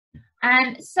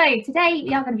So today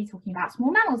we are going to be talking about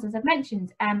small mammals, as I've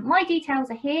mentioned. My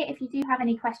details are here if you do have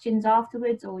any questions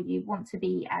afterwards or you want to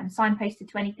be signposted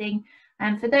to anything.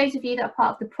 For those of you that are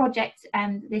part of the project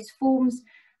this forms,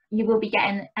 you will be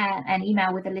getting an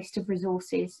email with a list of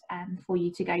resources for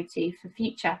you to go to for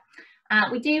future.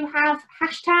 We do have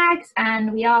hashtags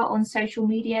and we are on social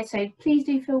media, so please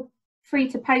do feel free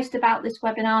to post about this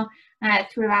webinar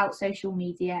throughout social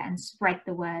media and spread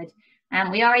the word.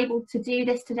 We are able to do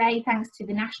this today thanks to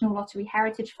the National Lottery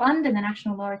Heritage Fund and the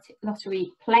National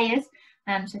Lottery Players.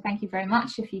 So thank you very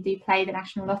much if you do play the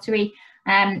National Lottery.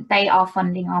 They are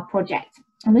funding our project.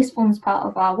 And this forms part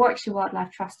of our Warwickshire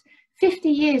Wildlife Trust 50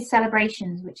 years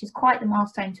celebrations, which is quite the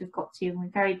milestone to have got to. And we're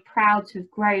very proud to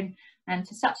have grown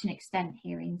to such an extent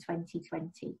here in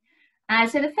 2020.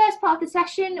 So the first part of the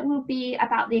session will be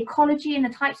about the ecology and the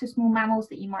types of small mammals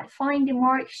that you might find in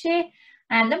Warwickshire.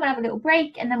 And then we'll have a little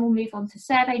break and then we'll move on to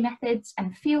survey methods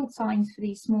and field signs for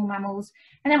these small mammals.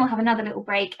 And then we'll have another little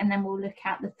break and then we'll look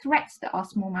at the threats that our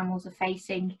small mammals are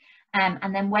facing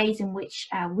and then ways in which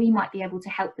we might be able to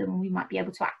help them and we might be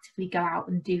able to actively go out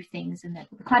and do things and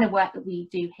the kind of work that we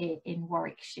do here in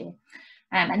Warwickshire.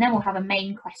 And then we'll have a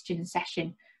main question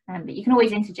session, but you can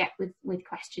always interject with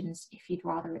questions if you'd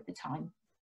rather at the time.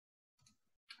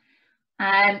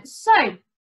 So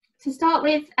to start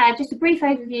with, just a brief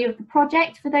overview of the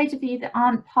project. For those of you that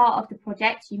aren't part of the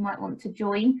project, you might want to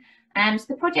join. So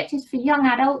the project is for young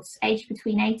adults aged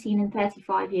between 18 and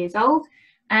 35 years old.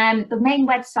 The main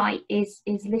website is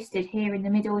listed here in the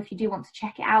middle if you do want to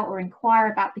check it out or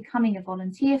inquire about becoming a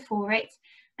volunteer for it.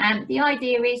 The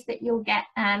idea is that you'll get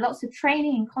lots of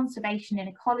training in conservation and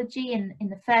ecology in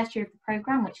the first year of the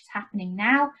programme, which is happening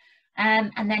now.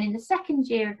 And then in the second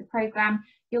year of the programme,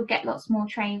 you'll get lots more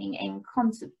training in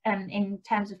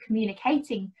terms of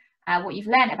communicating what you've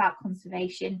learned about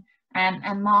conservation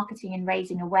and marketing and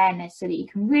raising awareness so that you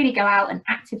can really go out and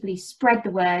actively spread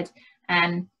the word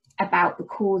about the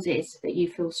causes that you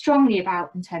feel strongly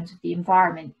about in terms of the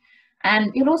environment.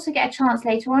 You'll also get a chance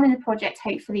later on in the project,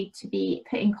 hopefully, to be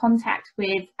put in contact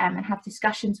with and have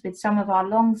discussions with some of our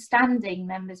long-standing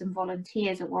members and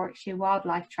volunteers at Warwickshire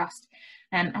Wildlife Trust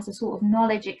as a sort of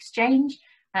knowledge exchange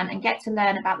and get to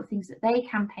learn about the things that they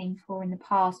campaigned for in the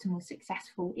past and were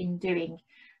successful in doing.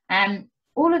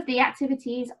 All of the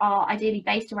activities are ideally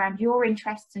based around your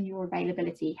interests and your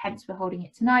availability, hence we're holding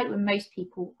it tonight when most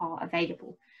people are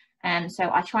available. So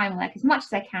I try and work as much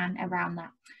as I can around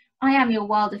that. I am your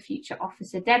Wilder Future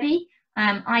Officer, Debbie.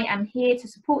 I am here to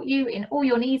support you in all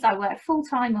your needs. I work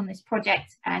full-time on this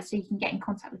project, so you can get in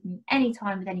contact with me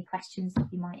anytime with any questions that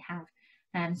you might have.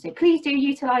 So please do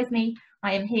utilise me.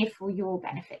 I am here for your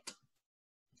benefit.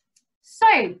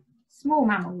 So, small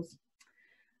mammals.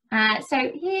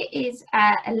 So here is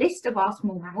a list of our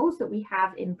small mammals that we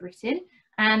have in Britain.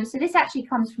 So this actually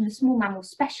comes from the Small Mammal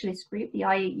Specialist Group, the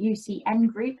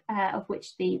IUCN group, of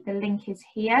which the link is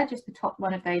here, just the top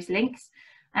one of those links.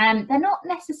 They're not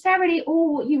necessarily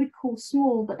all what you would call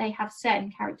small, but they have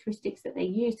certain characteristics that they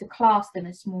use to class them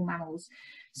as small mammals.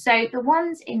 So the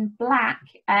ones in black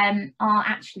are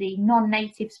actually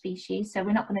non-native species, so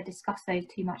we're not going to discuss those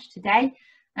too much today.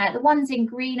 The ones in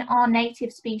green are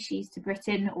native species to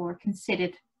Britain or are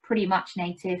considered pretty much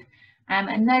native.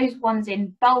 And those ones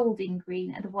in bold in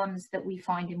green are the ones that we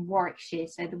find in Warwickshire,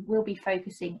 so we'll be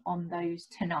focusing on those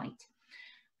tonight.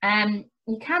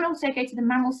 You can also go to the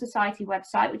Mammal Society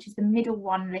website, which is the middle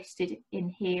one listed in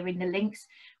here in the links,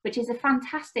 which is a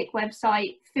fantastic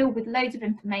website filled with loads of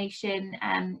information.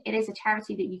 It is a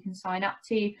charity that you can sign up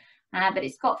to, but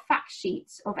it's got fact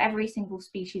sheets of every single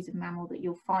species of mammal that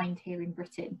you'll find here in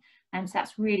Britain. And so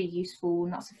that's really useful,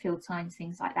 lots of field signs,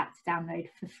 things like that to download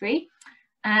for free.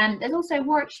 There's also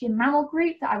Warwickshire Mammal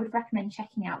Group that I would recommend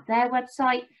checking out their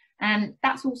website.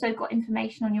 That's also got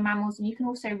information on your mammals, and you can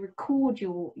also record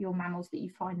your mammals that you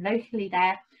find locally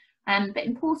there. But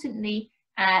importantly,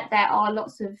 there are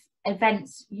lots of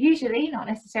events, usually not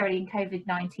necessarily in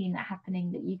COVID-19, that are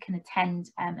happening that you can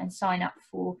attend and sign up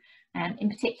for, in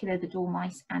particular the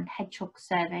dormice and hedgehog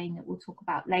surveying that we'll talk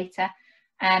about later.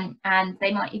 And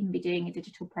they might even be doing a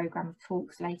digital programme of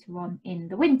talks later on in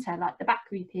the winter, like the back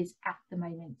group is at the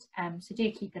moment. So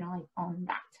do keep an eye on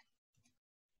that.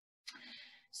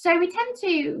 So we tend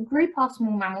to group our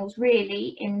small mammals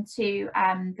really into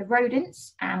the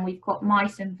rodents, and we've got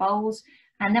mice and voles,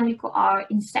 and then we've got our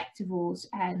insectivores,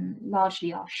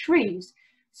 largely our shrews.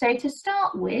 So to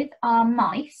start with, our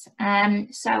mice,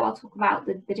 so I'll talk about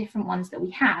the different ones that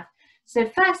we have. So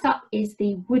first up is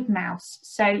the wood mouse.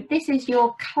 So this is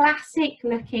your classic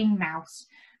looking mouse.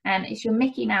 It's your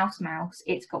Mickey Mouse mouse.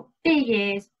 It's got big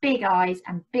ears, big eyes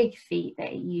and big feet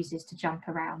that it uses to jump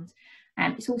around.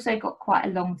 It's also got quite a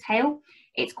long tail.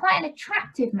 It's quite an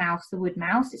attractive mouse, the wood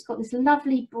mouse. It's got this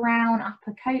lovely brown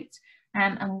upper coat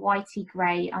and whitey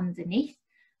grey underneath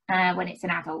when it's an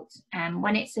adult.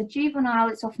 When it's a juvenile,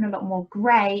 it's often a lot more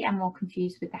grey and more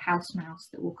confused with the house mouse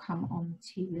that we'll come on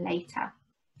to later.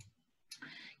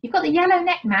 You've got the yellow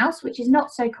neck mouse, which is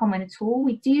not so common at all.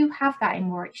 We do have that in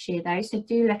Warwickshire though, so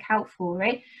do look out for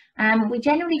it. We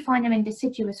generally find them in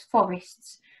deciduous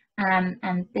forests,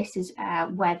 and this is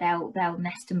where they'll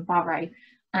nest and burrow.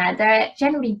 They're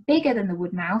generally bigger than the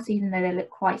wood mouse, even though they look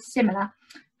quite similar.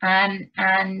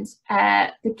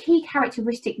 The key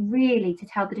characteristic really to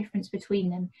tell the difference between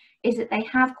them is that they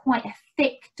have quite a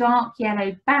thick dark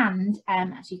yellow band,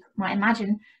 as you might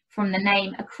imagine from the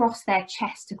name, across their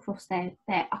chest, across their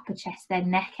upper chest, their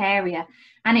neck area.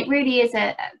 And it really is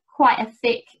quite a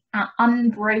thick,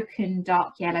 unbroken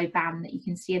dark yellow band that you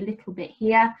can see a little bit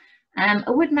here.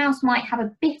 A wood mouse might have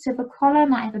a bit of a collar,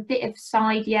 might have a bit of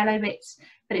side yellow bits,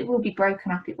 but it will be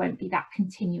broken up. It won't be that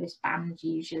continuous band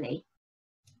usually.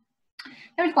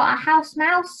 Then we've got our house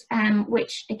mouse,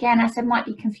 which again, I said, might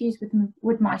be confused with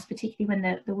wood mice, particularly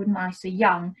when the wood mice are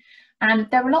young.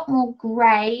 They're a lot more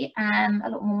grey, a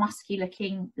lot more musky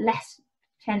looking, less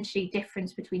potentially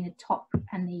difference between the top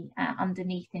and the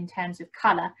underneath in terms of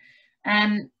colour.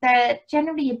 They're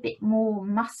generally a bit more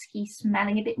musky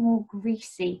smelling, a bit more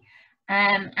greasy,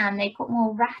 and they've got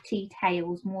more ratty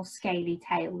tails, more scaly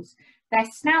tails. Their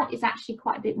snout is actually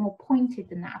quite a bit more pointed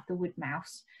than that of the wood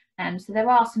mouse, so there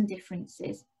are some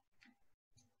differences.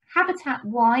 Habitat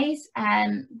wise,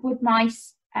 wood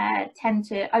mice tend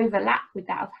to overlap with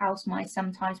that of house mice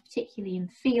sometimes, particularly in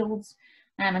fields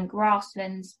and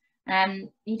grasslands.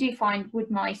 You do find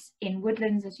wood mice in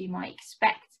woodlands, as you might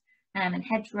expect, and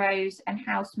hedgerows, and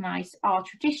house mice are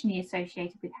traditionally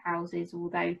associated with houses,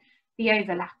 although the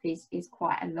overlap is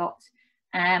quite a lot.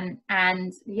 And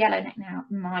the yellow neck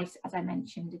mice, as I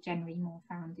mentioned, are generally more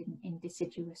found in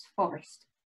deciduous forest.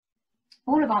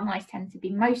 All of our mice tend to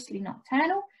be mostly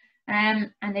nocturnal,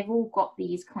 and they've all got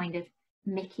these kind of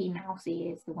Mickey Mouse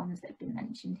ears, the ones that have been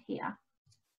mentioned here.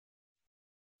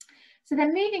 So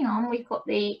then moving on, we've got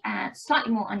the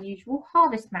slightly more unusual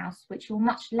harvest mouse, which you're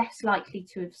much less likely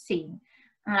to have seen.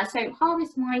 So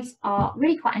harvest mice are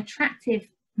really quite an attractive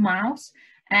mouse.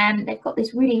 They've got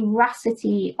this really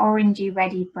russety, orangey,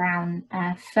 reddy brown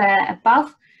fur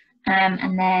above,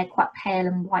 and they're quite pale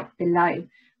and white below.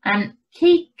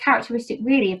 Key characteristic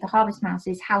really of the harvest mouse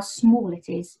is how small it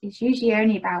is. It's usually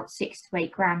only about 6 to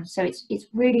 8 grams, so it's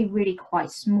really, really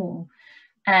quite small.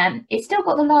 It's still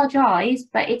got the large eyes,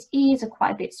 but its ears are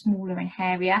quite a bit smaller and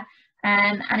hairier,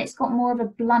 and it's got more of a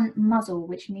blunt muzzle,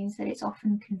 which means that it's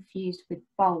often confused with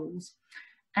voles.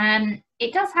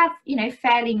 It does have, you know,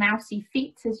 fairly mousy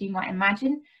feet, as you might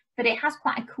imagine, but it has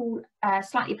quite a cool,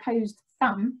 slightly opposed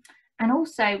thumb, and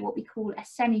also what we call a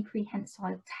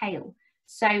semi-prehensile tail.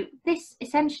 So this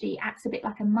essentially acts a bit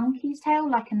like a monkey's tail,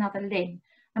 like another limb.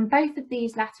 And both of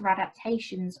these latter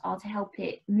adaptations are to help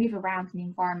it move around in the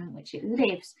environment in which it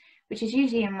lives, which is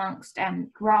usually amongst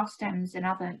grass stems and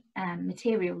other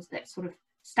materials that sort of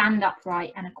stand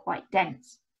upright and are quite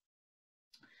dense.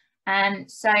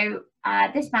 So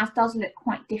this mouse does look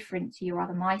quite different to your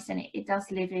other mice, and it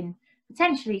does live in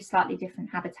potentially slightly different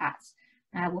habitats.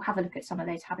 We'll have a look at some of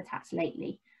those habitats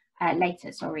later.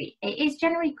 It is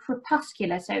generally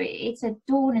crepuscular, so it's a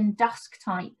dawn and dusk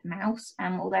type mouse,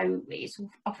 although it's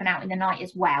often out in the night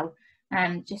as well,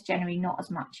 just generally not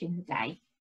as much in the day.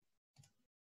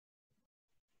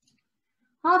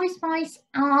 Harvest mice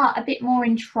are a bit more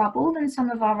in trouble than some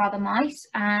of our other mice,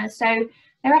 so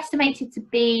they're estimated to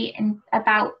be in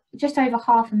about just over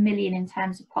 500,000 in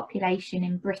terms of population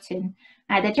in Britain.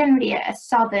 They're generally a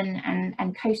southern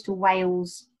and coastal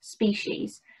Wales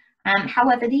species.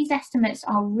 However, these estimates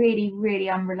are really, really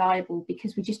unreliable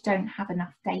because we just don't have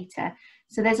enough data.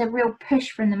 So there's a real push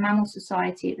from the Mammal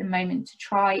Society at the moment to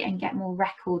try and get more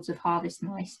records of harvest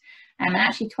mice. And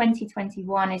actually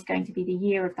 2021 is going to be the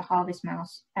year of the harvest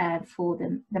mouse for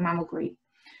the mammal group.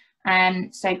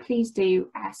 So please do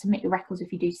submit your records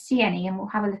if you do see any, and we'll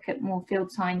have a look at more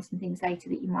field signs and things later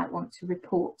that you might want to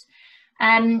report.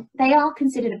 They are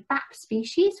considered a BAP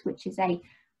species, which is a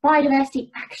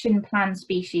Biodiversity Action Plan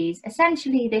species.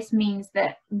 Essentially, this means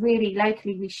that really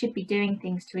locally we should be doing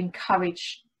things to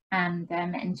encourage them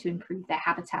and to improve their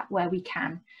habitat where we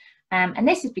can. And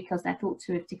this is because they're thought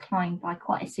to have declined by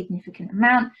quite a significant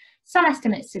amount. Some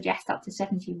estimates suggest up to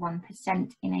 71%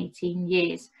 in 18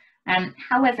 years.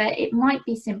 However, it might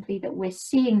be simply that we're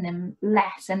seeing them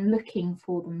less and looking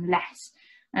for them less.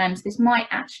 So this might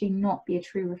actually not be a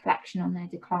true reflection on their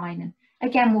decline. And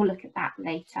again, we'll look at that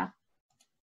later.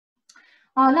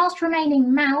 Our last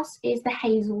remaining mouse is the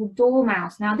hazel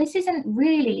dormouse. Now, this isn't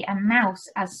really a mouse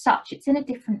as such. It's in a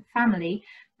different family,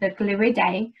 the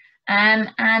Gliridae,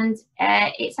 and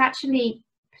it's actually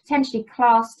potentially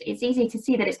classed. It's easy to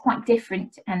see that it's quite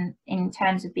different in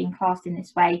terms of being classed in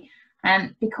this way,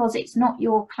 because it's not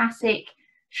your classic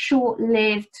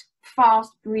short-lived,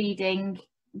 fast-breeding,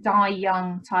 die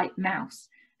young type mouse.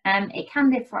 It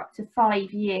can live for up to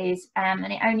 5 years, and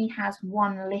it only has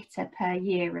 1 litter per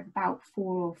year of about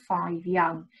 4 or 5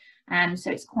 young. So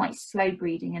it's quite slow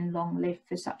breeding and long lived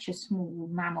for such a small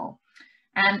mammal.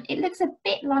 It looks a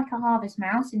bit like a harvest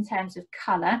mouse in terms of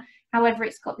colour. However,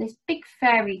 it's got this big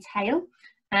furry tail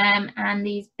and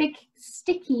these big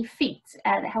sticky feet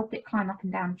that help it climb up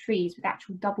and down trees with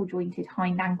actual double jointed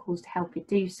hind ankles to help it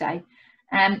do so.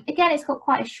 Again, it's got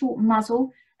quite a short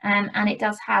muzzle. And it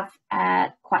does have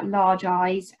quite large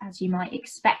eyes, as you might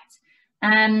expect.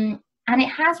 And it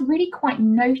has really quite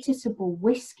noticeable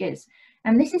whiskers.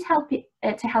 And this is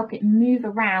to help it move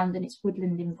around in its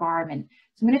woodland environment.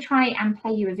 So I'm going to try and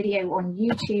play you a video on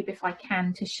YouTube if I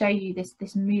can to show you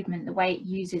this movement, the way it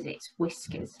uses its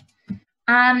whiskers.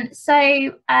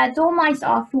 Dormice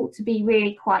are thought to be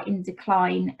really quite in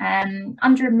decline.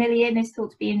 Under 1 million is thought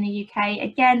to be in the UK.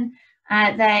 Again,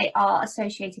 they are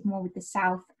associated more with the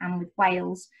south and with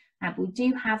Wales, but we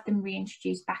do have them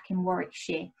reintroduced back in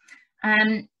Warwickshire.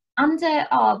 Under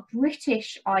our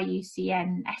British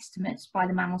IUCN estimates by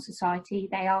the Mammal Society,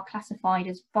 they are classified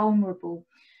as vulnerable,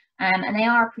 and they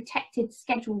are a protected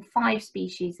Schedule 5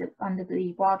 species under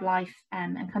the Wildlife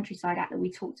and Countryside Act that we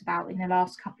talked about in the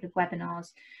last couple of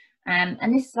webinars.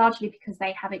 And this is largely because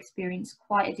they have experienced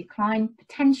quite a decline,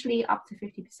 potentially up to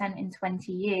 50% in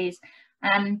 20 years,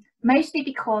 mostly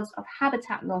because of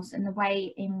habitat loss and the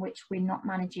way in which we're not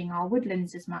managing our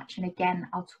woodlands as much. And again,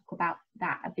 I'll talk about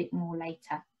that a bit more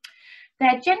later.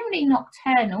 They're generally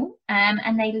nocturnal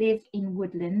and they live in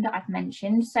woodland, I've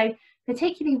mentioned. So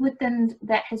particularly woodland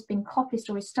that has been coppiced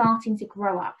or is starting to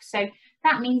grow up. So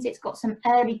that means it's got some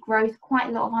early growth, quite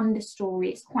a lot of understory.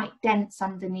 It's quite dense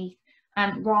underneath,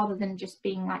 rather than just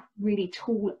being like really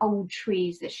tall old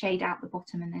trees that shade out the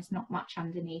bottom and there's not much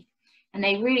underneath. And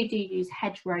they really do use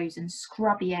hedgerows and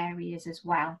scrubby areas as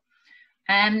well.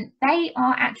 They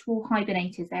are actual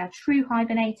hibernators. They are true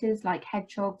hibernators, like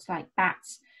hedgehogs, like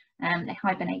bats. They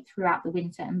hibernate throughout the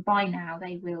winter, and by now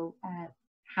they will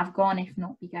have gone, if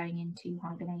not be going into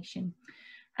hibernation.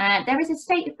 There is a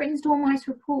State of Britain's Dormice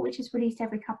report, which is released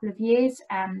every couple of years.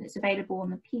 It's available on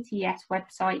the PTS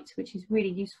website, which is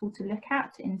really useful to look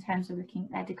at in terms of looking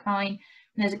at their decline.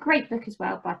 And there's a great book as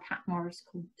well by Pat Morris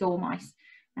called Dormice,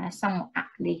 somewhat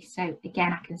aptly. So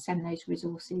again, I can send those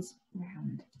resources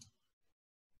around.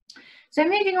 So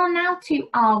moving on now to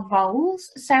our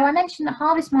voles. So I mentioned that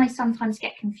harvest mice sometimes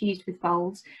get confused with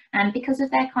voles because of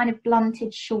their kind of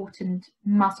blunted, shortened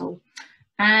muzzle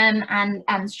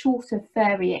and shorter,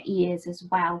 furrier ears as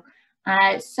well.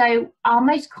 So our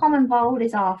most common vole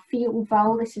is our field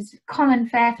vole. This is common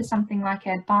fare for something like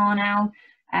a barn owl,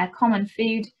 common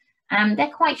food.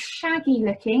 They're quite shaggy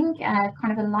looking,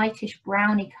 kind of a lightish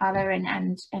browny colour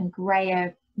and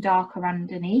greyer, darker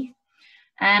underneath.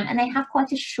 And they have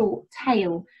quite a short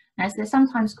tail, as they're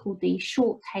sometimes called the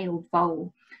short-tailed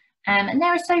vole. And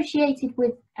they're associated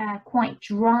with quite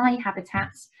dry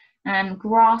habitats,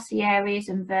 grassy areas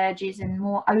and verges, and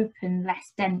more open,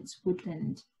 less dense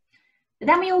woodland. But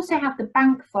then we also have the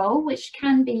bank vole, which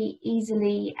can be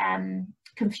easily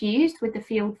confused with the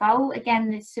field vole. Again,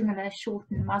 there's similar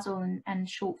shortened muzzle and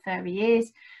short furry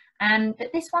ears,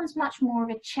 but this one's much more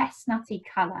of a chestnutty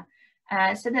colour.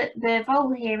 So the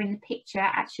vole here in the picture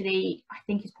actually, I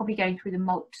think, is probably going through the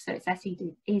mulch, so it's actually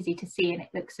easy to see, and it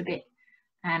looks a bit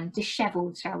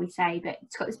dishevelled, shall we say, but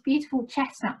it's got this beautiful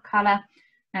chestnut colour.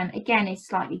 Again, is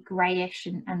slightly greyish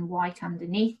and white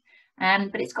underneath,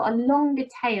 but it's got a longer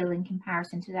tail in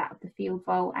comparison to that of the field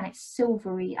vole, and it's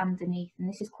silvery underneath, and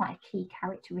this is quite a key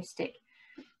characteristic.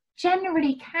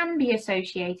 Generally can be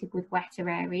associated with wetter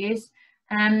areas,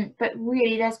 but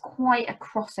really there's quite a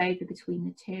crossover between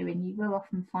the two, and you will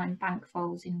often find bank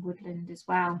voles in woodland as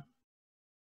well.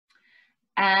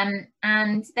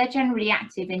 And they're generally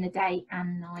active in the day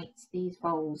and night, these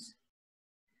voles.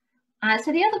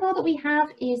 So the other vole that we have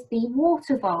is the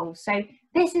water vole. So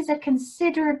this is a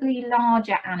considerably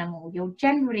larger animal. You'll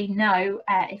generally know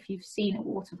if you've seen a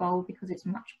water vole because it's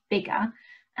much bigger.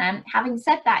 Having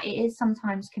said that, it is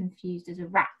sometimes confused as a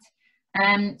rat.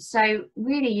 So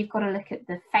really you've got to look at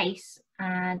the face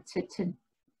to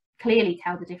clearly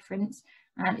tell the difference.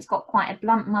 It's got quite a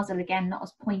blunt muzzle, again, not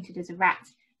as pointed as a rat,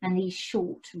 and these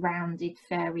short, rounded,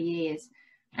 furry ears.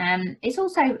 It's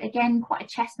also, again, quite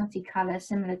a chestnutty colour,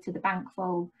 similar to the bank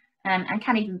vole, and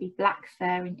can even be black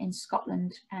fur in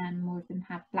Scotland. More of them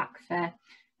have black fur.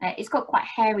 It's got quite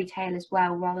a hairy tail as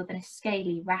well, rather than a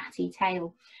scaly, ratty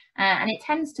tail. And it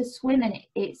tends to swim in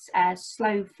its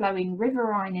slow-flowing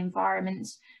riverine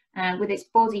environments with its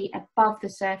body above the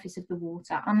surface of the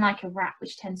water, unlike a rat,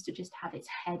 which tends to just have its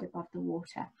head above the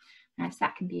water. So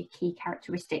that can be a key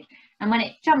characteristic. And when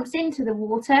it jumps into the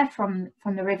water from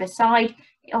the riverside,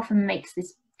 it often makes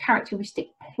this characteristic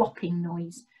plopping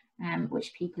noise,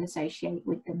 which people associate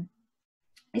with them.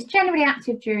 It's generally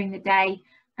active during the day,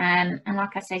 and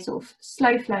like I say, sort of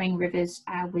slow flowing rivers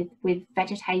with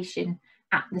vegetation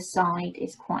at the side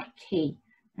is quite key.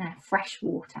 Fresh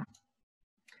water.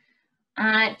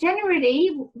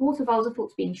 Generally, water voles are thought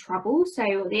to be in trouble,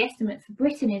 so the estimate for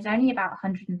Britain is only about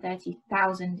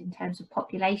 130,000 in terms of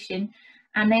population,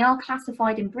 and they are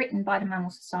classified in Britain by the Mammal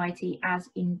Society as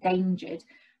endangered.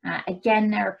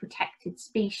 Again, they're a protected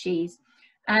species.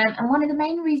 And one of the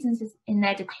main reasons in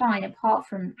their decline, apart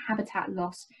from habitat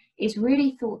loss, is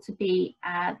really thought to be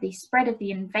the spread of the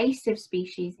invasive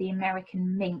species, the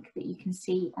American mink, that you can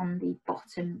see on the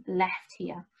bottom left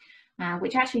here,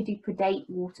 which actually do predate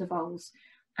water voles.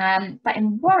 But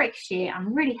in Warwickshire,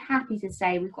 I'm really happy to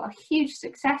say we've got a huge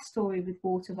success story with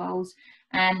water voles,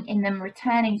 in them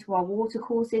returning to our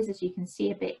watercourses, as you can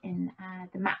see a bit in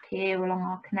the map here along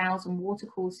our canals and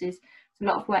watercourses. A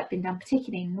lot of work been done,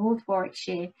 particularly in North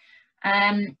Warwickshire,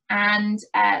 and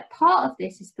part of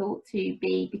this is thought to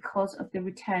be because of the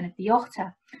return of the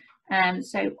otter.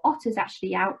 So otters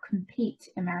actually outcompete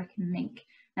American mink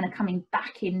and are coming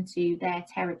back into their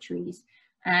territories.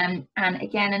 And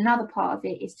again, another part of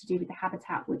it is to do with the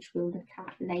habitat, which we'll look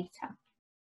at later.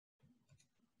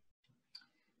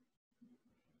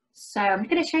 So I'm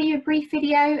going to show you a brief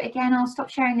video. Again, I'll stop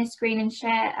sharing this screen and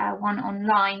share one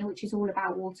online, which is all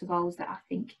about water voles that I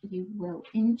think you will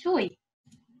enjoy.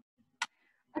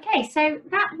 Okay, so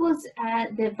that was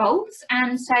the voles.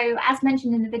 And so as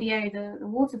mentioned in the video, the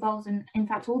water voles, and in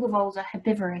fact all the voles, are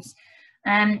herbivorous.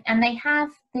 And they have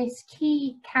this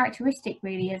key characteristic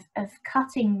really of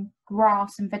cutting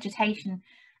grass and vegetation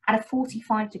at a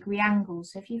 45-degree angle.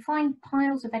 So if you find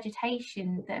piles of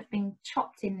vegetation that have been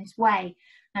chopped in this way,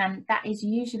 that is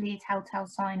usually a telltale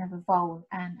sign of a vole,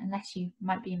 unless you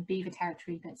might be in beaver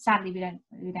territory, but sadly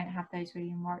we don't have those really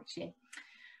in Warwickshire.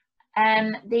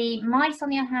 The mice, on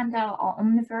the other hand, are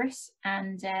omnivorous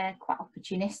and quite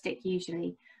opportunistic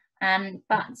usually,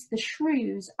 but the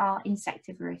shrews are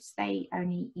insectivorous. They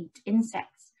only eat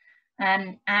insects,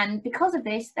 and because of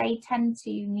this they tend to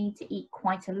need to eat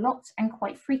quite a lot and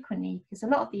quite frequently, because a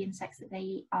lot of the insects that they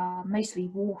eat are mostly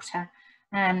water.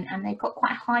 And they've got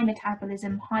quite high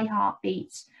metabolism, high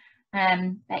heartbeats.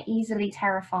 They're easily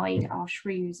terrified, our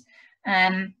shrews.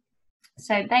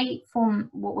 So they form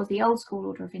what was the old school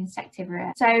order of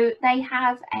insectivora. So they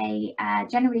have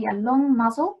generally a long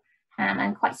muzzle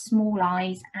and quite small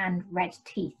eyes and red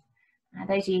teeth.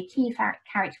 Those are your key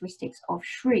characteristics of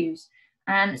shrews.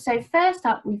 So first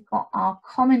up, we've got our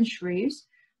common shrews.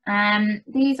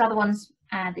 These are the ones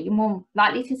that you're more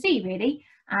likely to see, really.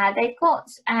 They've got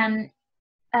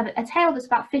a tail that's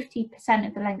about 50%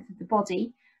 of the length of the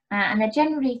body, and they're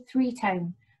generally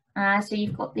three-tone. So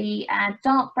you've got the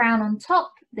dark brown on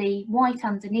top, the white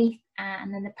underneath,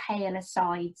 and then the paler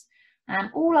sides.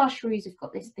 All our shrews have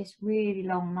got this really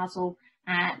long muzzle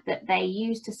that they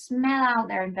use to smell out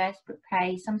their invertebrate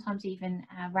prey, sometimes even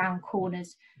round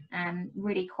corners,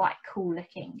 really quite cool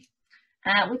looking.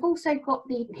 We've also got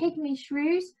the pygmy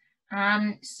shrews.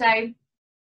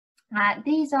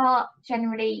 These are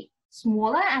generally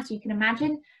smaller, as you can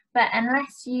imagine, but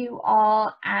unless you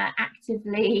are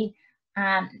actively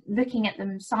looking at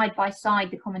them side by side,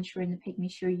 the common shrew and the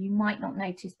pygmy shrew, you might not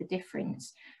notice the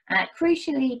difference.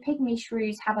 Crucially, pygmy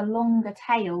shrews have a longer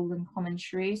tail than common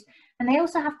shrews, and they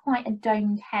also have quite a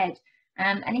domed head.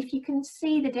 And if you can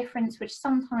see the difference, which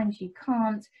sometimes you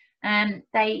can't,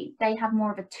 they have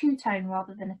more of a two-tone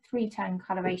rather than a three-tone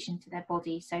coloration to their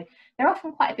body. So they're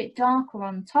often quite a bit darker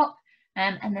on top,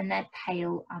 and then they're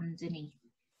pale underneath.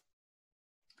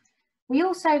 We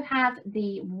also have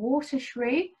the water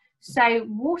shrew. So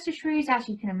water shrews, as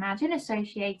you can imagine,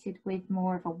 associated with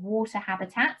more of a water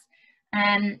habitat,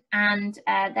 and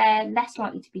they're less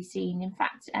likely to be seen. In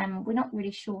fact, we're not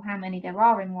really sure how many there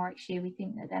are in Warwickshire. We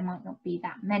think that there might not be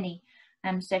that many.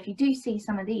 So if you do see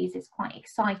some of these, it's quite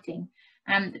exciting.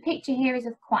 The picture here is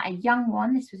of quite a young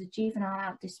one. This was a juvenile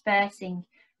out dispersing.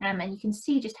 And you can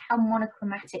see just how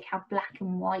monochromatic, how black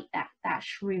and white that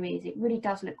shrew is. It really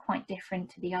does look quite different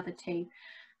to the other two.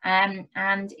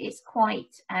 And it's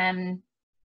quite,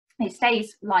 it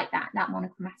stays like that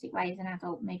monochromatic way as an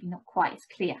adult, maybe not quite as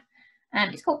clear.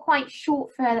 It's got quite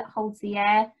short fur that holds the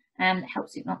air, that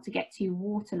helps it not to get too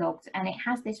waterlogged, and it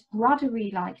has this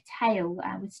ruddery-like tail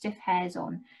with stiff hairs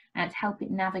on to help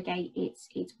it navigate its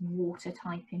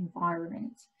water-type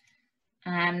environment.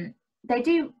 They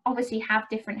do obviously have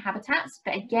different habitats,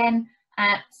 but again,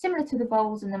 similar to the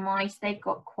voles and the mice, they've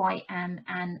got quite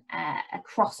a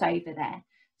crossover there.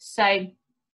 So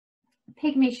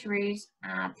pygmy shrews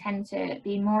tend to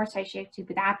be more associated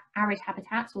with arid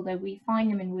habitats, although we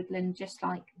find them in woodland just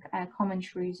like common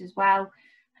shrews as well.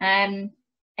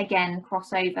 Again,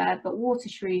 crossover, but water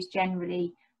shrews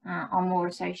generally are more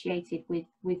associated with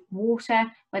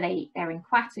water, where they're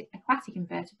aquatic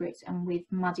invertebrates, and with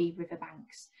muddy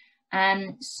riverbanks.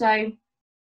 So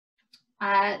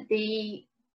the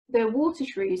water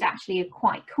shrews actually are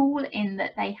quite cool in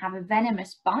that they have a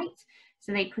venomous bite,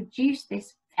 so they produce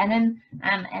this venom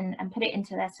and put it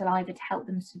into their saliva to help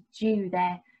them subdue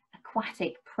their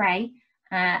aquatic prey.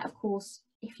 Of course,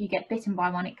 if you get bitten by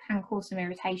one, it can cause some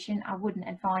irritation. I wouldn't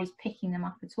advise picking them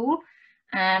up at all.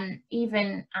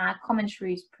 Even common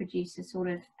shrews produce a sort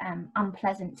of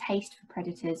unpleasant taste for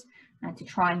predators to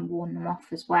try and warn them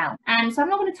off as well. So I'm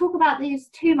not going to talk about these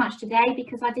too much today,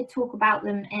 because I did talk about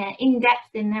them in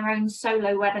depth in their own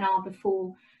solo webinar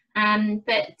before.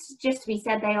 But just to be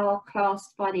said, they are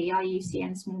classed by the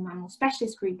IUCN Small Mammal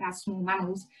Specialist Group as small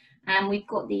mammals. We've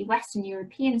got the Western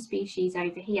European species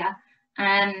over here,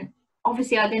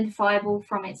 obviously identifiable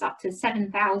from its up to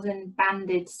 7,000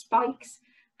 banded spikes.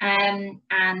 You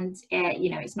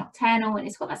know, it's nocturnal, and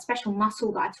it's got that special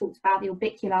muscle that I talked about, the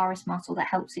orbicularis muscle, that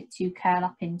helps it to curl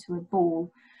up into a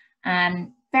ball.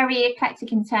 Very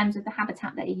eclectic in terms of the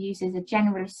habitat that it uses, a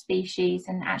generalist species,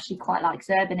 and actually quite likes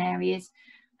urban areas.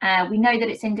 We know that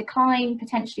it's in decline,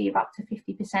 potentially of up to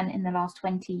 50% in the last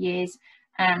 20 years.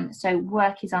 So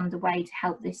work is underway to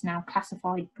help this now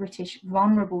classified British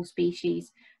vulnerable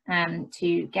species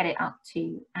to get it up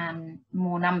to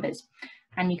more numbers.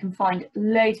 And you can find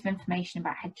loads of information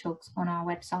about hedgehogs on our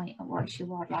website at Warwickshire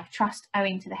Wildlife Trust,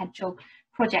 owing to the hedgehog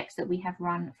projects that we have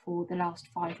run for the last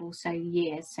 5 or so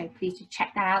years. So please do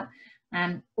check that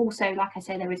out. Also, like I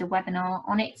say, there is a webinar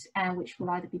on it, which will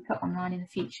either be put online in the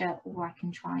future, or I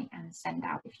can try and send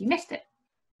out if you missed it.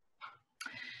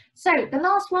 So the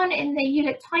last one in the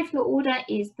Eulyptyphla order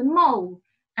is the mole.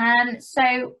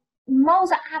 So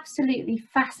moles are absolutely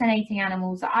fascinating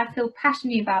animals that I feel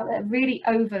passionately about, that are really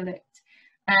overlooked.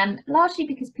 Largely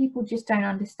because people just don't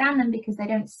understand them, because they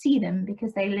don't see them,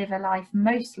 because they live a life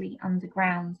mostly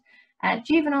underground.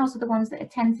 Juveniles are the ones that are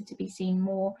tended to be seen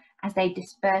more as they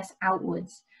disperse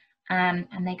outwards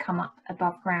and they come up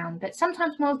above ground. But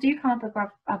sometimes moles do come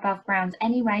up above ground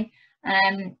anyway,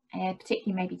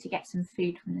 particularly maybe to get some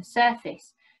food from the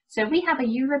surface. So we have a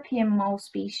European mole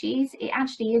species. It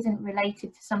actually isn't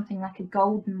related to something like a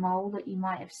golden mole that you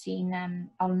might have seen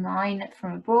online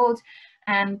from abroad,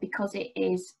 because it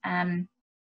is an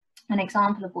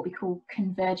example of what we call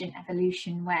convergent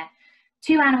evolution, where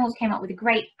two animals came up with a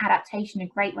great adaptation, a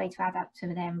great way to adapt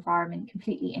to their environment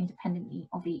completely independently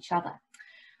of each other.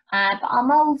 But our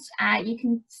moles, you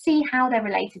can see how they're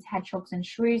related to hedgehogs and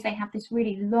shrews. They have this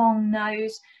really long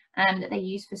nose that they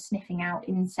use for sniffing out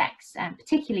insects,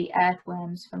 particularly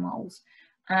earthworms for moles.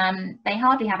 They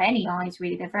hardly have any eyes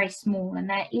really, they're very small, and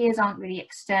their ears aren't really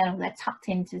external, they're tucked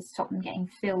in to stop them getting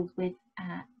filled with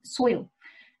soil.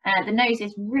 The nose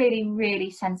is really, really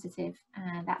sensitive.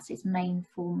 That's its main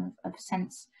form of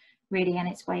sense really, and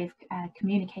its way of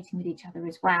communicating with each other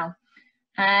as well.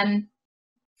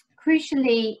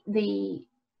 Crucially, the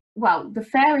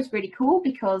fur is really cool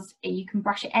because you can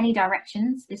brush it any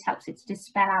directions. This helps it to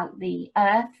dispel out the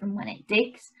earth from when it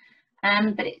digs.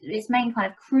 But its main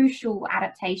kind of crucial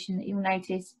adaptation that you'll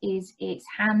notice is its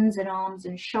hands and arms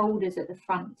and shoulders at the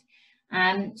front.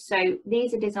 So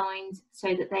these are designed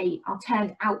so that they are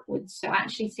turned outwards. So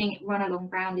actually seeing it run along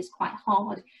ground is quite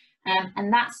hard.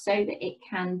 And that's so that it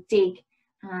can dig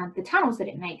the tunnels that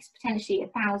it makes, potentially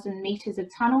 1,000 meters of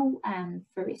tunnel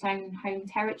for its own home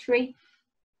territory.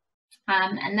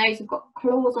 And those have got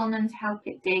claws on them to help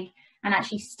it dig, and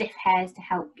actually stiff hairs to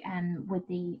help with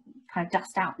the kind of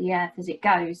dust out the earth as it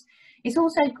goes. It's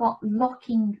also got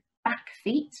locking back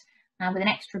feet with an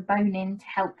extra bone in to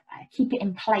help keep it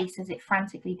in place as it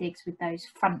frantically digs with those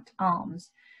front arms.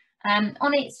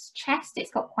 On its chest,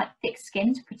 it's got quite thick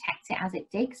skin to protect it as it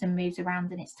digs and moves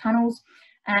around in its tunnels.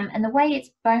 And the way its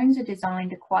bones are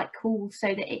designed are quite cool, so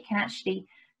that it can actually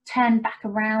turn back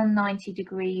around 90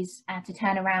 degrees to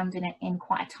turn around in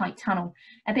quite a tight tunnel,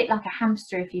 a bit like a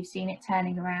hamster if you've seen it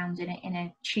turning around in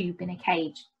a tube in a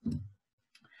cage.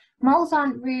 Moles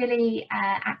aren't really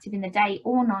active in the day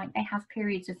or night. They have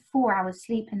periods of 4 hours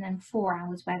sleep and then 4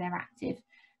 hours where they're active,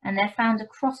 and they're found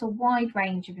across a wide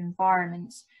range of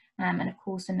environments. and of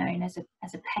course are known as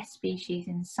a pest species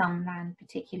in some land,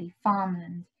 particularly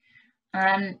farmland.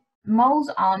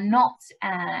 Moles are not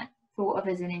thought of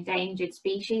as an endangered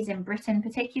species in Britain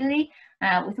particularly.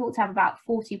 We're thought to have about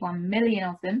 41 million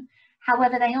of them.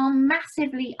 However, they are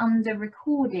massively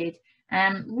under-recorded,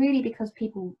 really because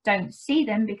people don't see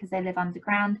them because they live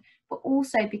underground, but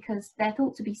also because they're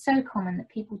thought to be so common that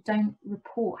people don't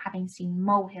report having seen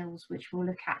molehills, which we'll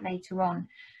look at later on.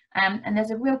 And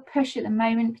there's a real push at the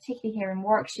moment, particularly here in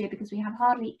Warwickshire, because we have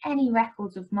hardly any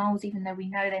records of moles, even though we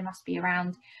know they must be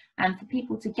around, for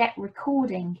people to get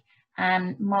recording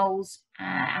moles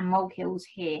and molehills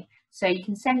here. So you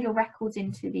can send your records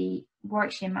into the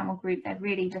Warwickshire Mammal Group. They're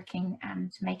really looking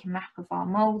to make a map of our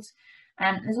moles.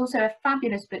 There's also a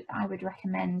fabulous book that I would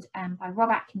recommend by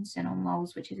Rob Atkinson on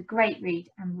moles, which is a great read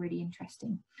and really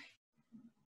interesting.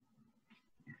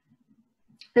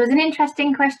 There was an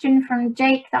interesting question from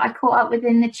Jake that I caught up with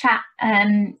in the chat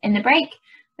in the break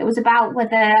that was about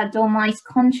whether dormice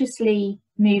consciously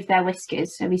move their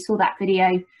whiskers. So we saw that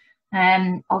video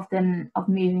of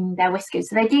moving their whiskers.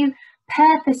 So they do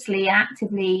purposely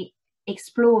actively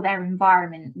explore their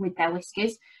environment with their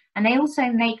whiskers, and they also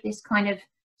make this kind of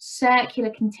circular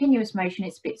continuous motion.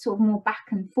 It's a bit sort of more back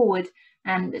and forward,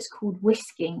 that's called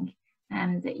whisking,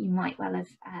 that you might well have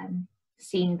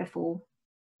seen before.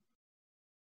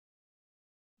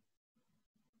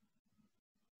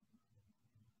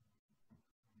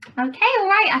 Okay, all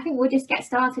right, I think we'll just get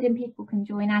started and people can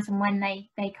join as and when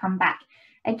they come back.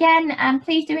 Again,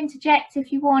 please do interject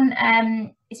if you want,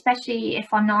 especially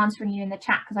if I'm not answering you in the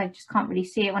chat, because I just can't really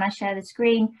see it when I share the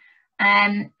screen.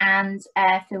 And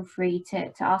feel free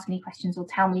to ask any questions or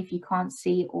tell me if you can't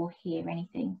see or hear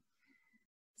anything.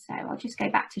 So I'll just go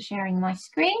back to sharing my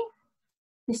screen.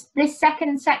 This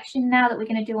second section now that we're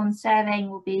going to do on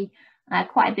surveying will be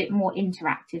quite a bit more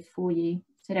interactive for you.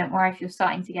 So don't worry if you're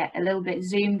starting to get a little bit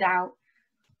zoomed out.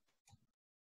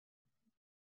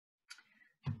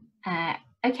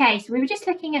 Okay, so we were just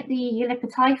looking at the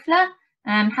Eulipotyphla,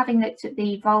 having looked at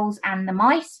the voles and the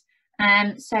mice.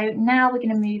 So now we're going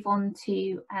to move on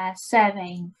to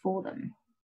surveying for them.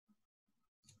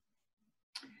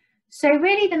 So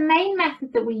really the main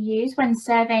method that we use when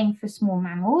surveying for small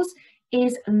mammals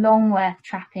is Longworth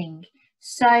trapping.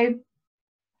 So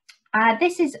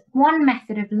this is one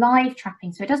method of live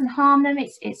trapping, so it doesn't harm them,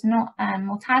 it's not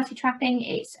mortality trapping,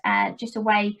 it's just a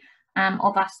way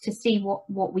of us to see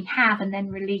what we have and then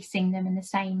releasing them in the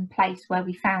same place where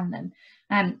we found them.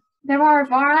 There are a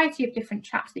variety of different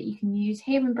traps that you can use.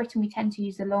 Here in Britain we tend to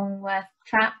use the Longworth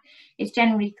trap. It's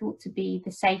generally thought to be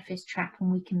the safest trap,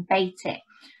 and we can bait it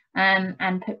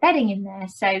and put bedding in there.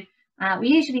 So we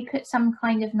usually put some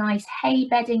kind of nice hay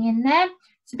bedding in there.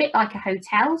 It's a bit like a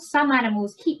hotel. Some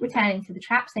animals keep returning to the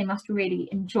traps. They must really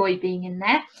enjoy being in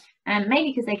there,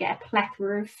 mainly because they get a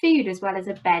plethora of food as well as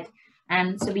a bed.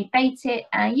 So we bait it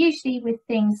usually with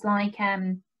things like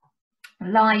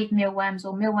live mealworms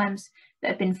or mealworms that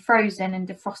have been frozen and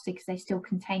defrosted because they still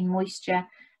contain moisture,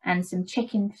 and some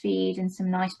chicken feed and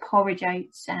some nice porridge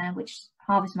oats, which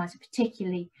harvest mice are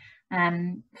particularly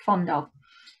fond of.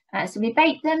 So we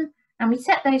bait them and we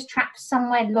set those traps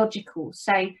somewhere logical.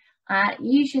 So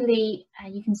usually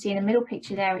you can see in the middle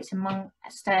picture there, it's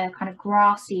amongst a kind of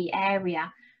grassy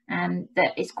area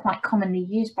that is quite commonly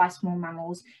used by small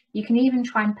mammals. You can even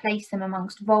try and place them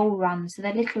amongst vole runs, so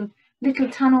they're little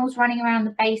tunnels running around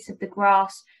the base of the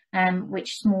grass,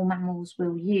 which small mammals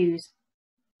will use.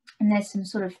 And there's some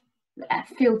sort of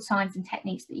field signs and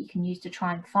techniques that you can use to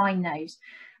try and find those.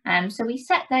 So we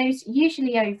set those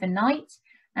usually overnight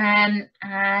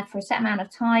for a set amount of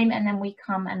time, and then we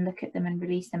come and look at them and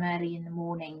release them early in the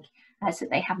morning so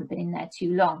that they haven't been in there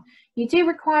too long. You do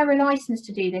require a license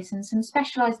to do this and some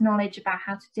specialised knowledge about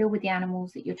how to deal with the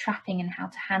animals that you're trapping and how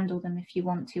to handle them if you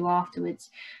want to afterwards.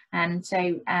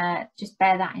 So just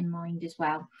bear that in mind as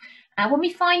well. When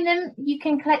we find them, you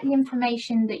can collect the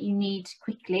information that you need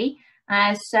quickly.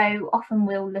 So often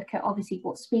we'll look at obviously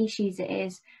what species it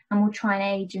is, and we'll try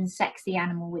and age and sex the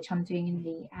animal, which I'm doing in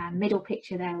the middle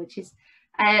picture there, which is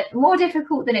more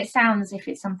difficult than it sounds if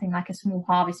it's something like a small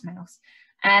harvest mouse.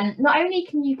 Not only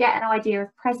can you get an idea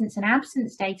of presence and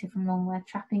absence data from Longworth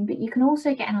trapping, but you can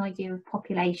also get an idea of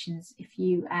populations if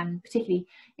you, particularly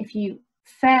if you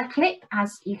fur clip.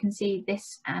 As you can see,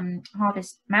 this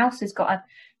harvest mouse has got a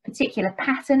particular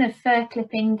pattern of fur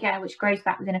clipping, which grows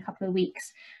back within a couple of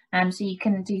weeks. So you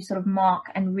can do sort of mark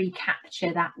and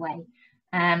recapture that way.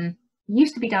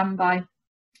 Used to be done by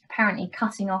apparently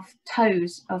cutting off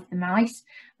toes of the mice,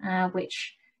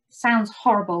 which Sounds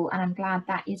horrible, and I'm glad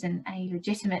that isn't a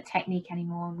legitimate technique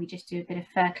anymore, and we just do a bit of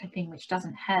fur clipping, which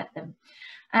doesn't hurt them.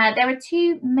 There are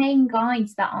two main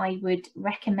guides that I would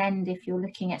recommend if you're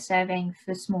looking at surveying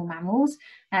for small mammals,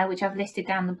 which I've listed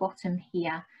down the bottom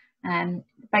here,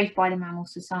 both by the Mammal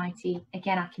Society.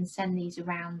 Again, I can send these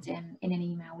around in an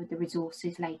email with the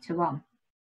resources later on.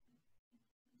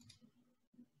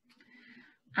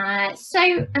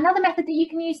 So another method that you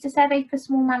can use to survey for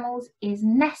small mammals is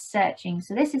nest searching.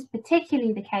 So this is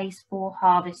particularly the case for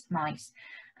harvest mice.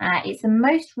 It's the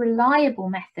most reliable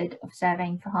method of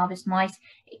surveying for harvest mice.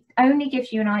 It only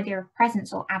gives you an idea of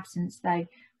presence or absence though,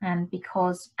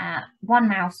 because one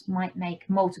mouse might make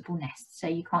multiple nests, so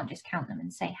you can't just count them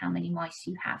and say how many mice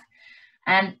you have.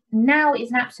 Now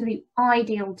is an absolute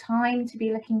ideal time to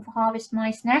be looking for harvest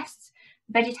mice nests.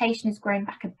 Vegetation has grown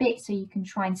back a bit, so you can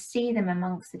try and see them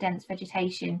amongst the dense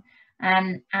vegetation,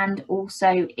 and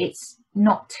also it's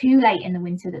not too late in the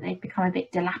winter that they've become a bit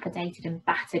dilapidated and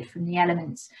battered from the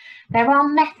elements. There are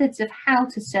methods of how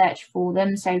to search for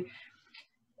them, so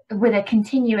with a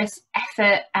continuous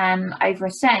effort over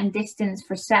a certain distance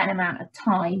for a certain amount of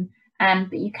time,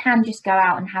 but you can just go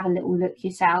out and have a little look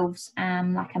yourselves,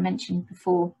 like I mentioned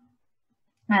before.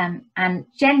 And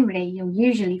generally you'll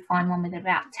usually find one within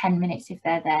about 10 minutes if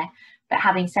they're there. But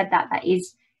having said that, that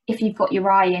is if you've got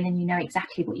your eye in and you know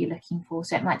exactly what you're looking for.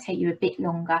 So it might take you a bit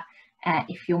longer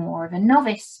if you're more of a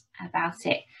novice about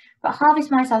it. But harvest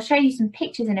mice, I'll show you some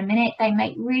pictures in a minute. They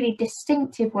make really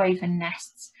distinctive woven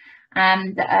nests.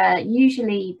 That are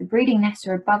usually, the breeding nests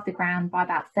are above the ground by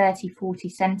about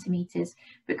 30-40 centimetres,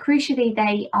 but crucially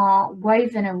they are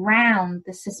woven around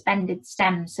the suspended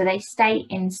stems, so they stay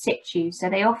in situ. So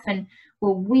they often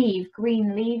will weave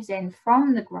green leaves in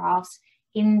from the grass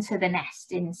into the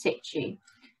nest in situ,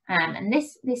 and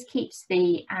this keeps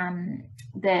the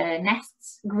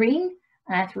nests green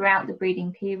throughout the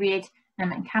breeding period,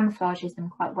 and camouflages them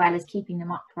quite well as keeping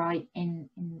them upright in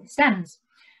the stems.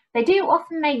 They do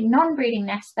often make non-breeding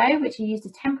nests though, which are used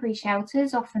as temporary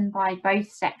shelters, often by both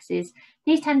sexes.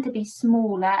 These tend to be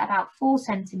smaller, about 4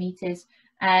 centimetres,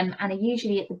 and are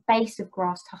usually at the base of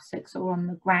grass tussocks or on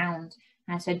the ground.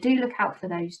 So do look out for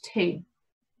those too.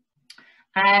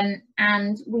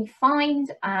 And we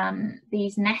find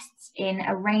these nests in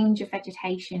a range of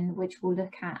vegetation, which we'll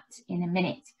look at in a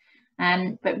minute.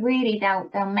 But really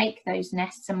they'll make those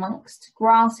nests amongst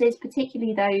grasses,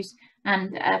 particularly those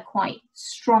that are quite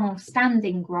strong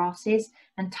standing grasses,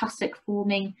 and tussock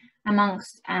forming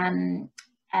amongst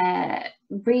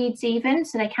reeds even.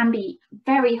 So they can be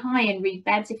very high in reed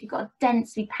beds. If you've got a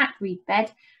densely packed reed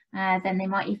bed, then they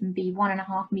might even be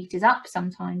 1.5 metres up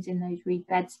sometimes in those reed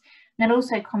beds. And they'll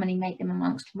also commonly make them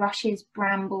amongst rushes,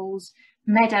 brambles,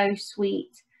 meadow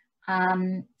sweet,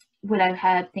 willow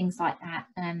herb, things like that,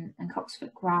 and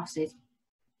cocksfoot grasses.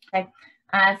 So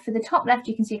for the top left,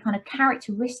 you can see a kind of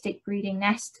characteristic breeding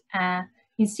nest.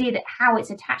 You can see that how it's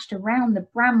attached around the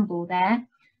bramble there.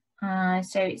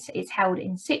 So it's held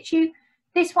in situ.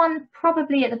 This one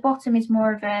probably at the bottom is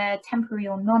more of a temporary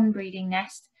or non-breeding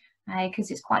nest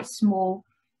because it's quite small,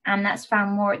 and that's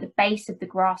found more at the base of the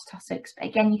grass tussocks. But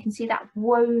again, you can see that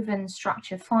woven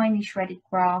structure, finely shredded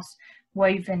grass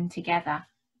woven together.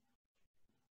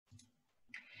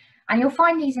 And you'll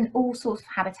find these in all sorts of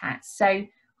habitats. So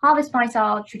harvest mice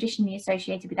are traditionally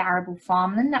associated with arable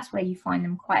farmland. That's where you find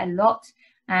them quite a lot.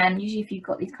 Usually if you've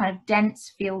got these kind of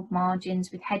dense field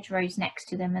margins with hedgerows next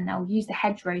to them, and they'll use the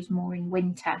hedgerows more in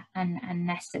winter and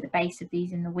nest at the base of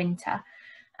these in the winter.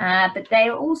 But they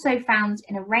are also found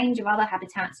in a range of other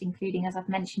habitats, including, as I've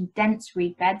mentioned, dense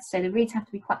reed beds. So the reeds have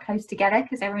to be quite close together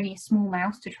because they're only a small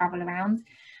mouse to travel around.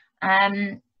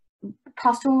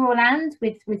 Pastoral land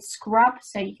with scrub,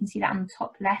 so you can see that on the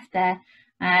top left there,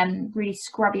 really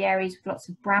scrubby areas with lots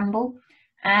of bramble,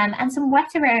 and some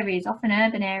wetter areas, often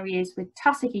urban areas with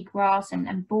tussocky grass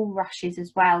and bulrushes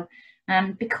as well.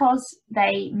 Because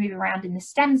they move around in the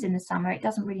stems in the summer, it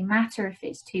doesn't really matter if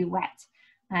it's too wet.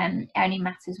 It only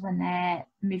matters when they're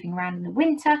moving around in the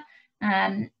winter,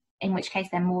 in which case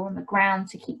they're more on the ground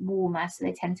to keep warmer, so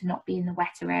they tend to not be in the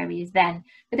wetter areas then.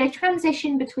 But they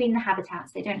transition between the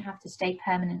habitats. They don't have to stay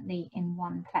permanently in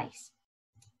one place.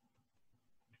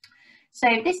 So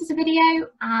this is a video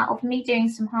of me doing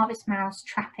some harvest mouse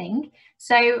trapping.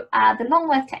 So the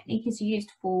Longworth technique is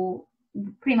used for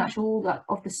pretty much all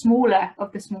of the smaller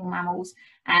of the small mammals.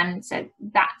 So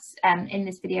that's in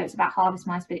this video it's about harvest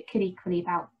mice, but it could equally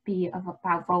be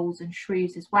about voles and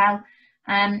shrews as well.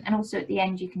 And also at the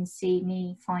end you can see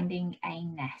me finding a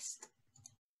nest.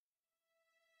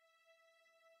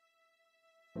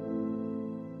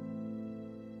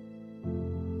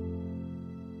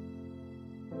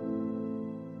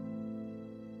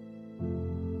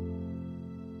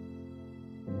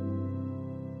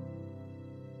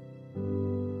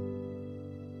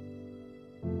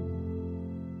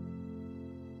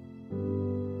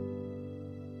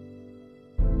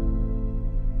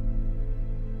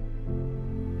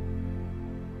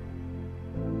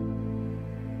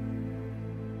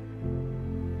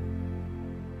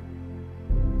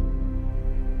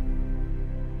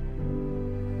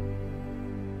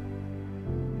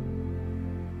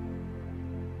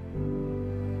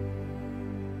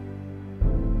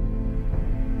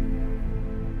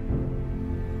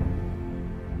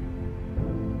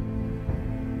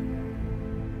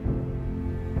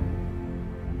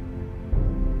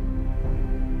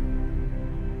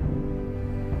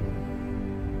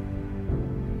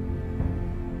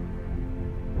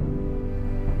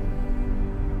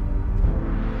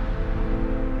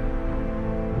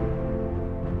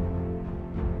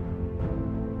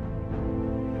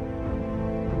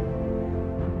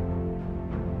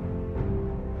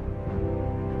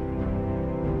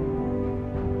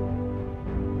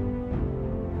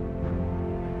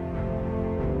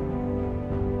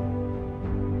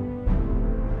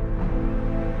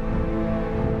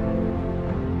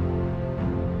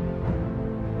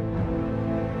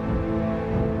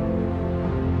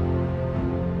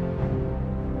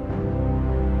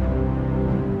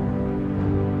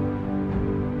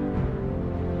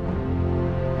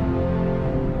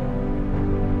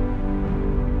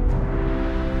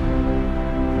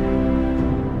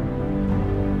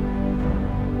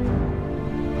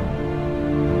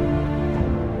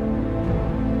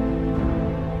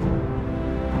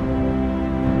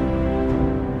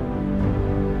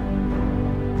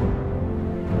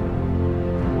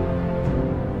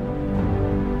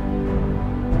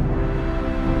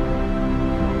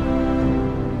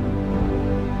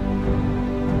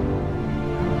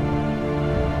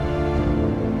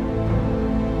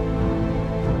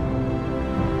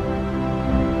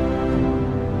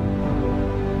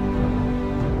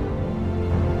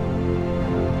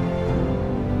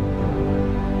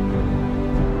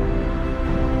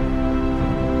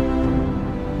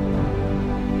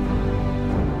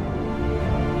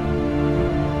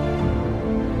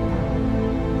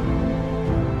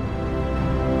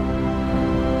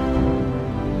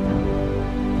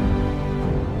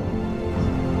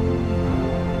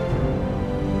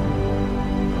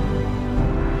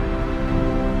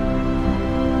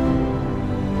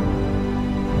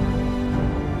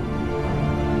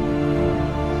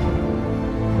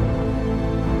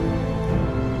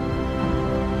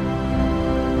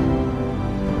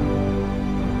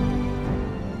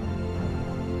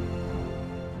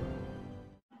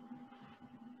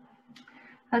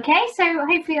 Okay, so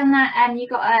hopefully on that you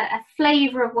got a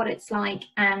flavour of what it's like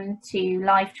to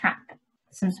live trap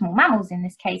some small mammals, in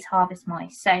this case harvest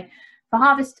mice. So for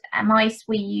harvest mice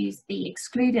we use the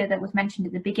excluder that was mentioned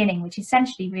at the beginning, which is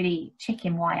essentially really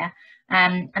chicken wire,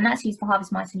 and that's used for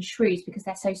harvest mice and shrews because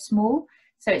they're so small.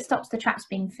 So it stops the traps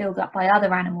being filled up by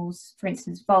other animals, for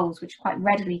instance voles, which quite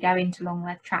readily go into long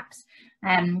lead traps,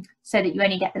 so that you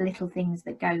only get the little things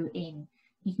that go in.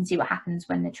 You can see what happens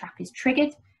when the trap is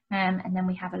triggered. And then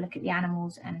we have a look at the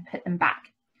animals and put them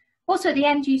back. Also at the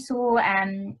end you saw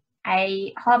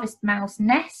a harvest mouse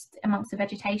nest amongst the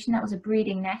vegetation. That was a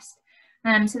breeding nest.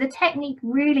 So the technique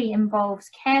really involves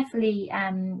carefully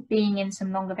being in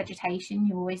some longer vegetation.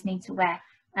 You always need to wear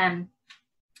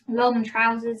long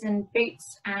trousers and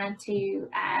boots to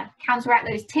counteract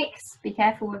those ticks. Be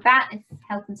careful with that if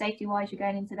health and safety wise you're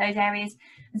going into those areas,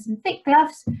 and some thick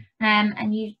gloves,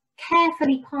 and you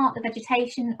carefully part the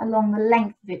vegetation along the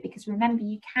length of it, because remember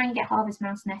you can get harvest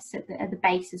mouse nests at the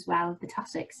base as well of the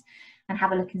tussocks, and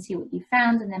have a look and see what you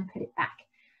found and then put it back,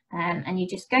 and you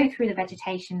just go through the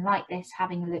vegetation like this,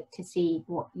 having a look to see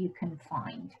what you can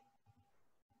find.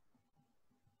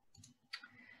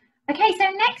 Okay, so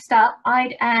next up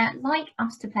I'd like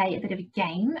us to play a bit of a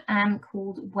game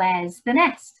called Where's the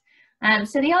Nest?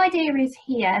 So the idea is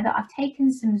here that I've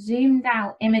taken some zoomed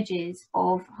out images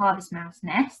of harvest mouse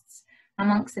nests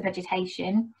amongst the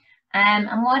vegetation,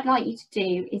 and what I'd like you to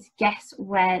do is guess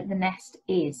where the nest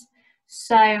is.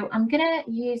 So I'm going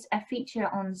to use a feature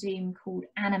on Zoom called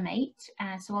Animate,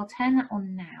 so I'll turn that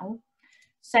on now.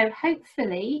 So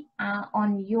hopefully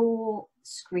on your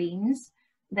screens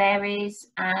there is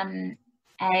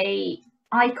a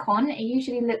icon. It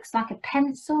usually looks like a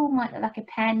pencil, might look like a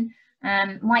pen,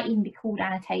 might even be called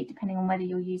annotate depending on whether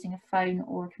you're using a phone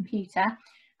or a computer.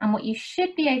 And what you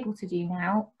should be able to do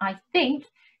now, I think,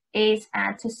 is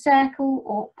to circle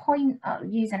or point,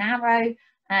 use an arrow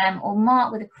or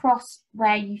mark with a cross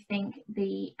where you think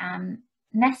the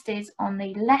nest is on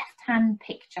the left hand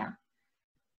picture.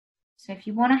 So if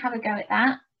you want to have a go at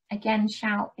that, again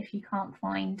shout if you can't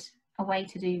find a way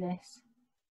to do this.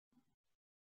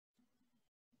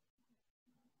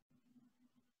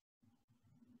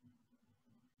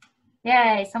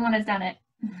 Yay, someone has done it.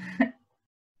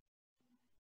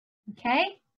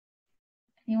 Okay,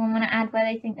 anyone want to add where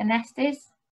they think the nest is?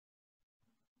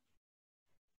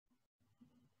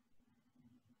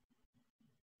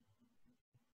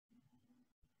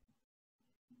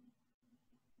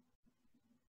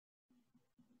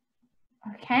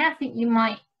 Okay, I think you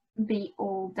might be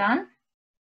all done.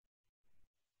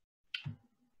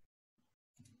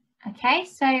 Okay,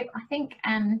 so I think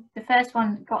the first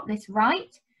one got this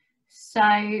right. So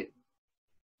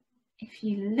if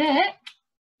you look,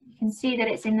 you can see that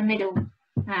it's in the middle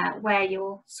where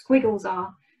your squiggles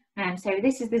are. So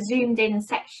this is the zoomed in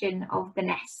section of the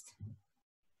nest.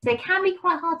 So it can be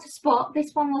quite hard to spot.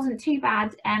 This one wasn't too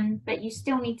bad, but you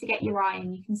still need to get your eye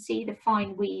in. You can see the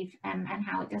fine weave and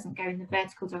how it doesn't go in the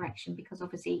vertical direction because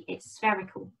obviously it's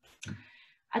spherical.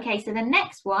 Okay, so the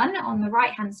next one on the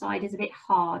right hand side is a bit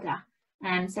harder.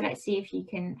 So let's see if you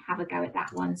can have a go at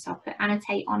that one. So I'll put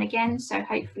annotate on again. So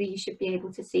hopefully you should be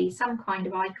able to see some kind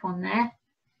of icon there.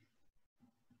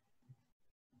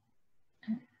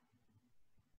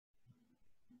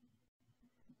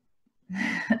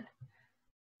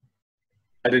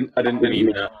 I didn't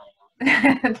mean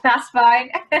that. That's fine.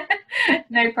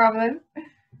 No problem.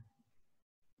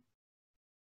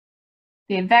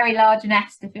 Be a very large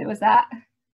nest if it was that.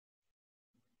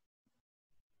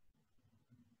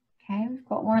 Okay, we've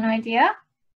got one idea.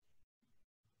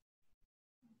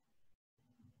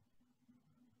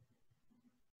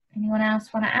 Anyone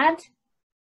else want to add?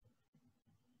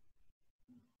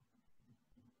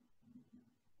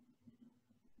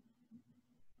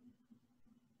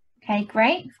 Okay,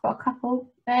 great. We've got a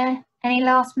couple there. Any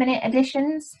last minute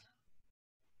additions?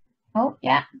 Oh,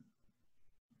 yeah.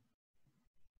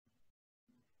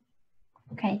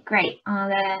 Okay, great. I'll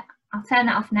turn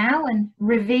that off now and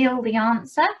reveal the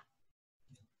answer.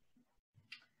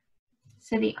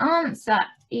 So the answer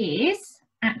is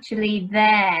actually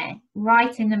there,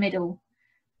 right in the middle.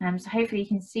 So hopefully you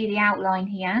can see the outline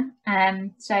here.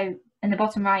 So in the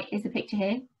bottom right is the picture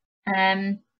here.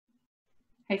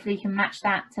 Hopefully you can match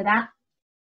that to that.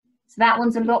 So that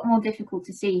one's a lot more difficult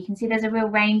to see. You can see there's a real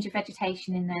range of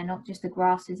vegetation in there, not just the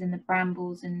grasses and the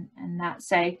brambles and that.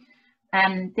 So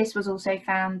this was also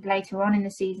found later on in the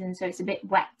season, so it's a bit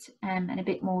wet and a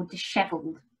bit more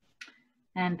dishevelled.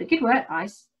 But good work,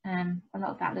 guys. A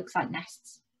lot of that looks like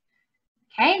nests.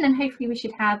 Okay, and then hopefully we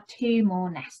should have 2 more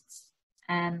nests.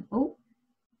 Oh.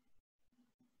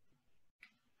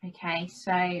 Okay,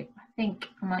 so I think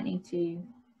I might need to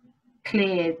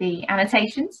clear the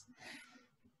annotations.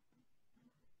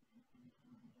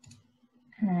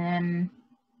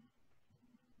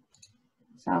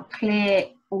 So I'll clear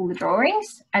all the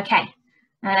drawings. Okay,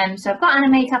 so I've got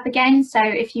animate up again. So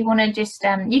if you want to just,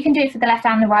 you can do it for the left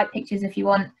and the right pictures if you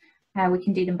want. We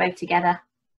can do them both together.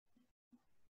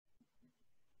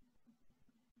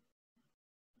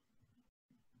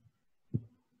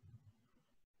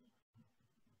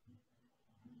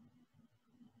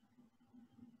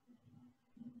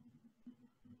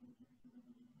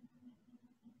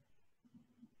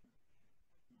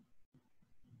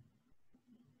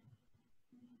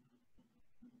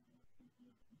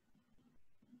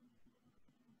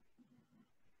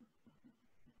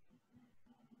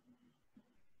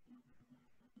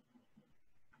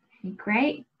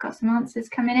 Great, got some answers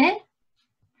coming in.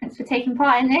 Thanks for taking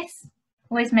part in this.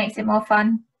 Always makes it more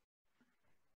fun.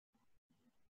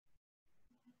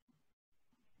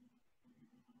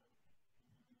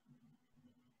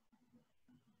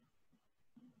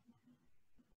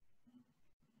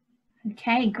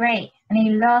 Okay, great.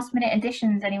 Any last minute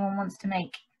additions anyone wants to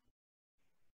make?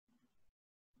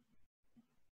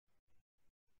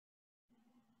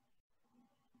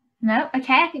 No?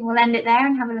 Okay, I think we'll end it there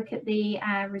and have a look at the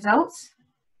results.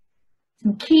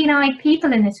 Some keen-eyed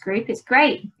people in this group. It's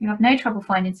great. You'll have no trouble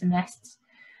finding some nests.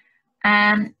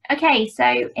 Okay,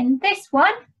 so in this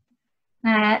one,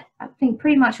 I think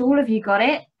pretty much all of you got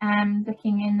it,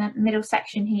 looking in the middle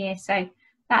section here. So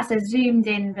that's a zoomed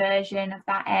in version of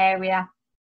that area.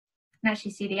 You can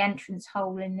actually see the entrance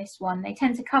hole in this one. They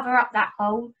tend to cover up that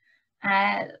hole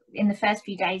in the first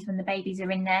few days when the babies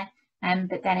are in there,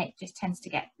 but then it just tends to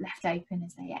get left open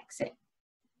as they exit.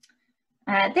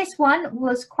 This one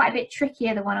was quite a bit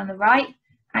trickier, the one on the right.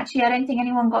 Actually, I don't think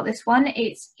anyone got this one.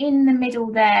 It's in the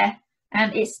middle there.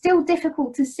 It's still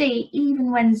difficult to see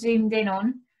even when zoomed in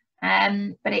on,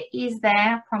 but it is there,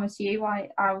 I promise you. I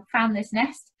found this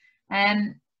nest.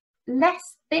 Less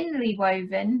thinly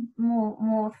woven,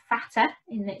 more fatter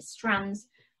in its strands,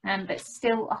 but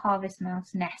still a harvest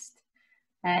mouse nest.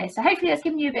 So hopefully that's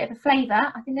given you a bit of a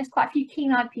flavour. I think there's quite a few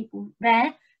keen-eyed people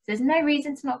there, so there's no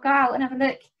reason to not go out and have a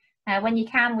look when you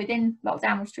can, within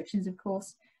lockdown restrictions of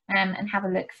course, and have a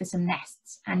look for some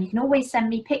nests. And you can always send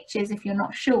me pictures if you're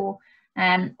not sure,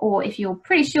 or if you're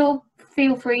pretty sure,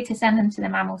 feel free to send them to the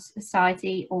Mammal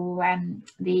Society or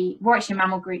the Warwickshire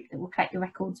Mammal Group that will collect your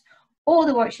records, or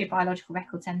the Warwickshire Biological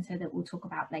Record Centre that we'll talk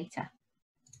about later.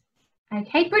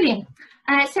 Okay, brilliant.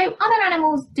 So other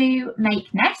animals do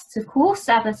make nests, of course,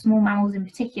 other small mammals in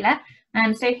particular.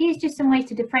 So here's just some ways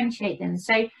to differentiate them.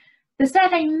 So the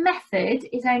survey method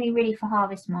is only really for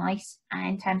harvest mice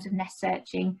in terms of nest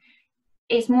searching.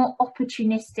 It's more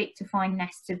opportunistic to find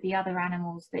nests of the other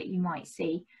animals that you might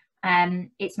see.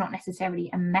 It's not necessarily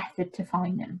a method to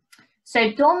find them.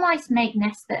 So dormice make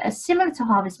nests that are similar to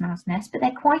harvest mouse nests, but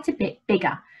they're quite a bit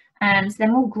bigger. So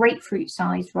they're more grapefruit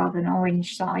sized rather than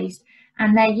orange sized.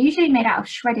 And they're usually made out of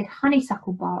shredded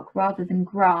honeysuckle bark rather than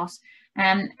grass.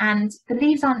 And the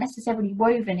leaves aren't necessarily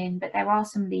woven in, but there are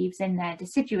some leaves in there,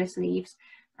 deciduous leaves.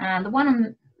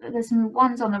 There's some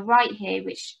ones on the right here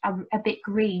which are a bit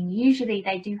green. Usually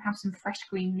they do have some fresh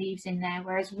green leaves in there,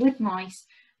 whereas wood mice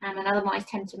and other mice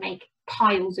tend to make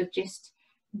piles of just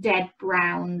dead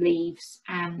brown leaves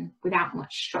without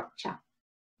much structure.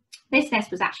 This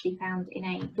nest was actually found in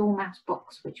a dormouse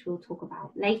box, which we'll talk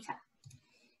about later.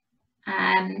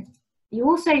 You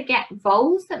also get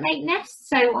voles that make nests.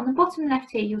 So on the bottom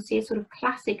left here, you'll see a sort of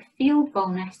classic field vole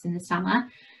nest in the summer.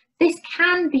 This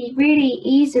can be really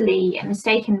easily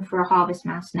mistaken for a harvest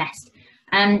mouse nest.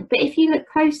 But if you look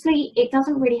closely, it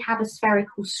doesn't really have a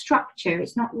spherical structure.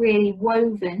 It's not really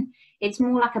woven. It's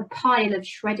more like a pile of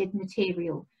shredded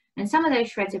material. And some of those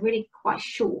shreds are really quite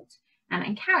short.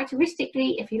 And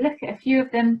characteristically, if you look at a few of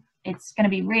them, it's going to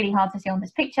be really hard to see on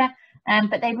this picture,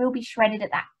 but they will be shredded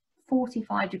at that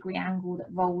 45-degree angle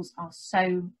that voles are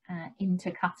so into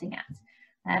cutting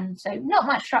at. So not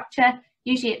much structure,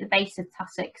 usually at the base of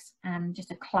tussocks,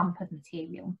 just a clump of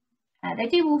material. They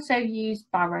do also use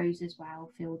burrows as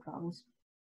well, field voles.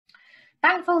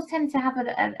 Bank voles tend to have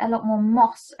a lot more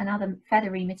moss and other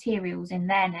feathery materials in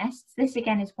their nests. This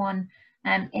again is one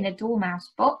in a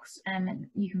dormouse box, and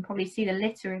you can probably see the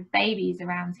litter of babies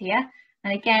around here.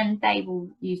 And again, they will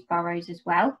use burrows as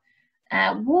well.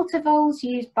 Water voles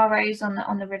use burrows on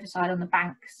the riverside, on the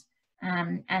banks,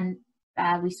 and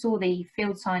we saw the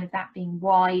field sign of that being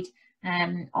wide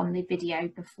on the video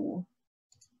before.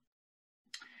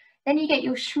 Then you get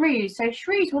your shrews. So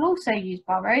shrews will also use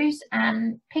burrows.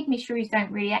 Pygmy shrews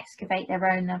don't really excavate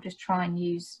their own. They'll just try and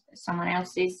use someone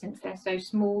else's since they're so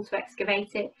small to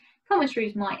excavate it. Common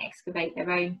shrews might excavate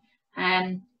their own.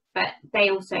 but they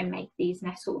also make these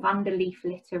nests sort of under leaf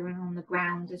litter and on the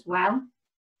ground as well.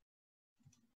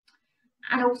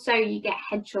 And also you get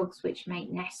hedgehogs which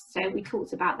make nests. So we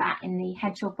talked about that in the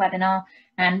hedgehog webinar.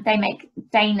 They make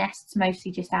day nests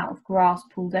mostly just out of grass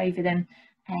pulled over them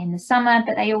in the summer,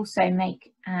 but they also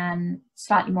make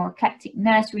slightly more eclectic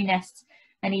nursery nests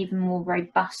and even more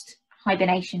robust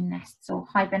hibernation nests, or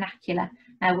hibernacular,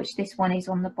 which this one is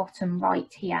on the bottom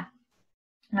right here.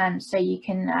 So you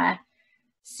can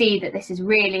see that this is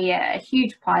really a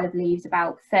huge pile of leaves,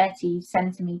 about 30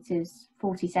 centimetres,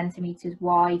 40 centimetres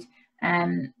wide,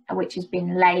 which has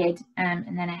been layered,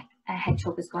 and then a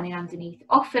hedgehog has gone in underneath,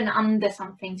 often under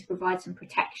something to provide some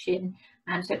protection.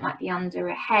 So it might be under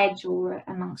a hedge or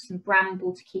amongst some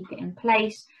bramble to keep it in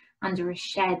place, under a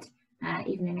shed,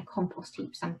 even in a compost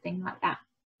heap, something like that.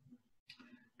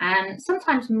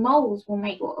 Sometimes moles will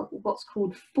make what's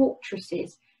called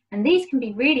fortresses, and these can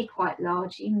be really quite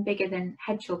large, even bigger than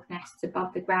hedgehog nests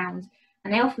above the ground,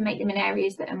 and they often make them in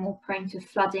areas that are more prone to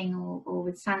flooding or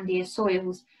with sandier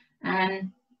soils.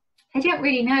 I don't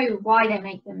really know why they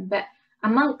make them, but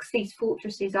amongst these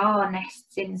fortresses are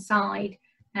nests inside,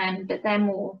 but they're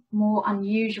more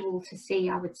unusual to see,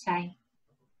 I would say.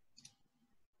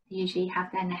 They usually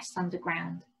have their nests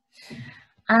underground.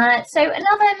 So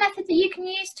another method that you can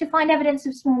use to find evidence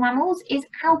of small mammals is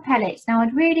owl pellets. Now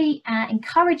I'd really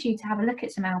encourage you to have a look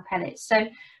at some owl pellets. So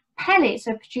pellets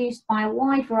are produced by a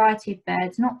wide variety of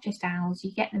birds, not just owls.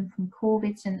 You get them from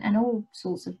corvids and all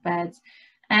sorts of birds.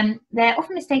 They're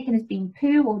often mistaken as being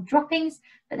poo or droppings,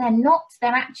 but they're not.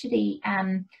 They're actually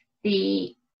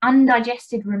the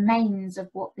undigested remains of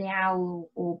what the owl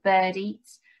or bird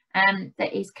eats,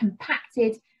 that is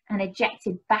compacted and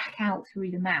ejected back out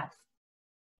through the mouth.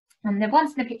 And the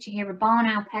ones in the picture here are barn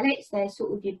owl pellets. They're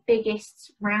sort of your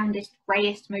biggest, roundest,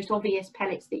 greyest, most obvious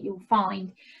pellets that you'll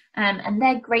find. And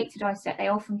they're great to dissect. They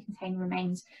often contain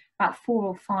remains, about 4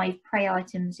 or 5 prey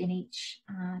items in each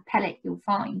pellet you'll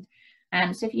find.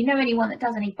 So if you know anyone that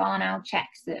does any barn owl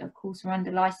checks that of course are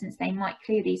under license, they might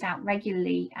clear these out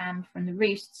regularly from the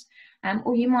roosts,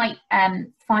 or you might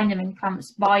find them in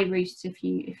clumps by roosts if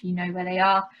you know where they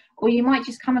are, or you might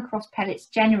just come across pellets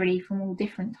generally from all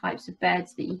different types of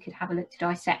birds that you could have a look to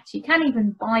dissect. You can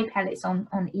even buy pellets on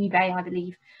eBay, I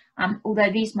believe, although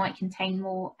these might contain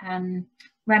more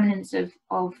remnants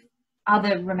of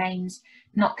other remains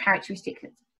not characteristic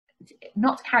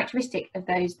of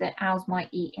those that owls might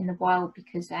eat in the wild,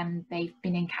 because they've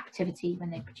been in captivity when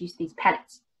they produce these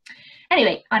pellets.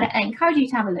 Anyway, I encourage you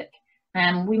to have a look.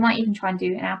 We might even try and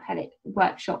do an owl pellet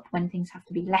workshop when things have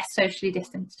to be less socially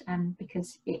distanced,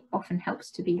 because it often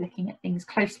helps to be looking at things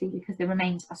closely because the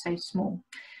remains are so small.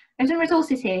 There's some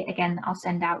resources here again that I'll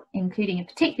send out, including a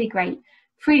particularly great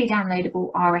freely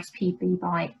downloadable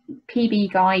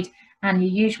RSPB guide and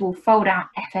your usual fold out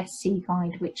FSC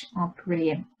guide, which are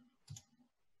brilliant.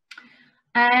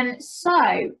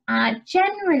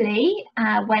 Generally,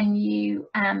 when you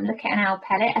look at an owl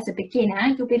pellet as a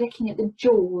beginner, you'll be looking at the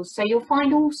jaws. So you'll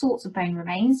find all sorts of bone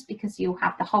remains because you'll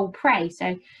have the whole prey.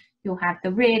 So you'll have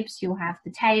the ribs, you'll have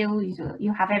the tail,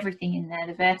 you'll have everything in there,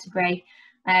 the vertebrae.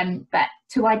 But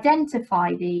to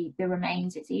identify the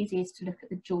remains, it's easiest to look at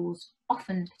the jaws,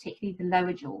 often particularly the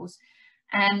lower jaws.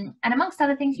 And amongst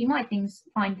other things, you might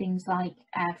find things like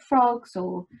frogs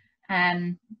or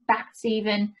bats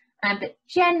even. But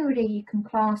generally you can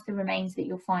class the remains that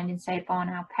you'll find in, say, a barn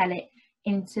owl pellet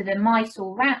into the mice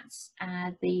or rats,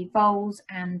 the voles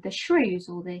and the shrews,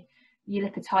 or the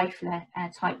Eulipotyphla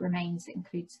type remains that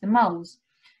includes the moles.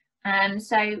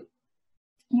 So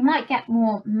you might get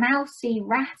more mousy,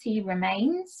 ratty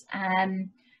remains,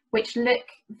 which look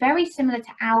very similar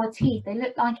to our teeth. They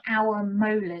look like our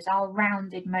molars, our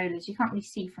rounded molars. You can't really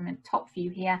see from a top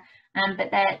view here, but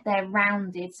they're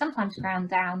rounded, sometimes ground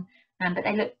down. But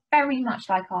they look very much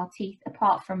like our teeth,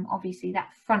 apart from obviously that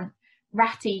front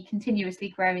ratty, continuously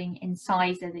growing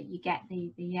incisor that you get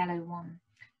the yellow one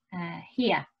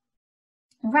here.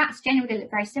 Rats generally look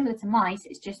very similar to mice.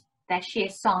 It's just their sheer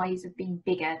size of being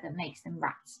bigger that makes them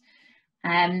rats.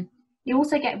 You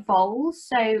also get voles.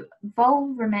 So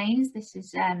vole remains, this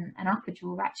is an upper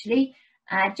jaw actually,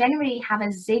 generally have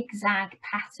a zigzag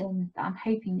pattern that I'm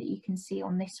hoping that you can see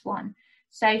on this one.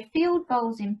 So field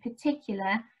voles in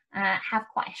particular have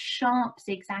quite a sharp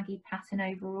zigzaggy pattern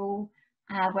overall,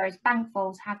 whereas bank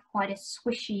voles have quite a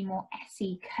swishy, more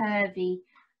essy, curvy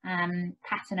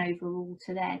pattern overall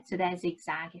to their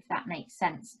zigzag, if that makes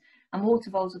sense. And water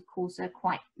voles, of course, are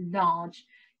quite large.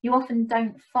 You often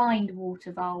don't find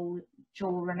water vole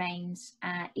jaw remains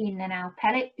in an owl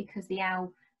pellet because the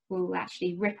owl will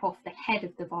actually rip off the head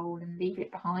of the vole and leave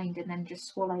it behind, and then just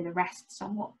swallow the rest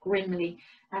somewhat grimly.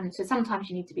 So sometimes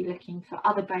you need to be looking for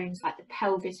other bones like the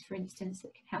pelvis, for instance,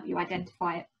 that can help you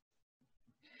identify it.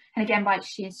 And again, by its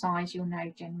sheer size, you'll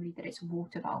know generally that it's a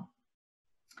water vole.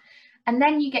 And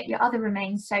then you get your other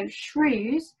remains. So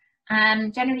shrews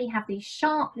generally have these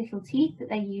sharp little teeth that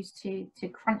they use to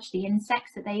crunch the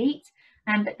insects that they eat,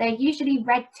 but they're usually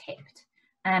red-tipped.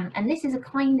 And this is a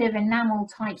kind of enamel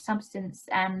type substance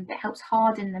that helps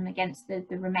harden them against the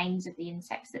remains of the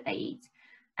insects that they eat.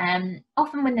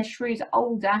 Often when the shrews are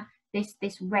older,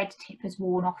 this red tip has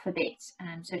worn off a bit,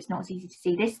 so it's not as easy to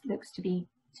see. This looks to me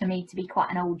to be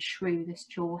quite an old shrew, this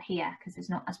jaw here, because there's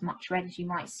not as much red as you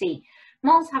might see.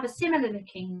 Moles have a similar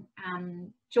looking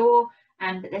jaw,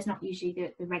 but there's not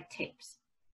usually the red tips.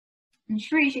 In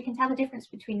shrews, you can tell the difference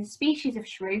between the species of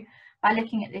shrew by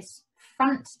looking at this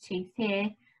front tooth here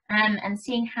and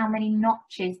seeing how many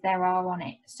notches there are on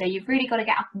it. So you've really got to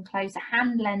get up and close. A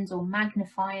hand lens or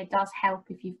magnifier does help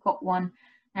if you've got one,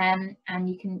 and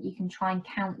you can try and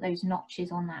count those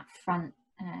notches on that front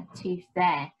tooth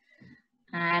there.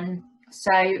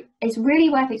 So it's really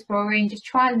worth exploring. Just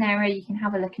trial and error. You can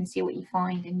have a look and see what you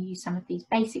find and use some of these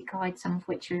basic guides, some of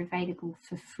which are available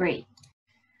for free.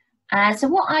 So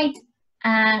what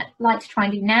I'd like to try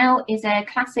and do now is a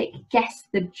classic guess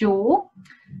the jaw.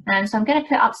 So I'm going to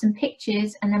put up some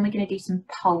pictures and then we're going to do some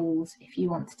polls if you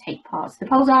want to take part. So the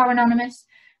polls are anonymous,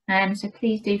 so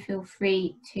please do feel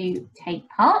free to take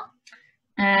part.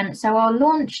 So I'll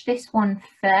launch this one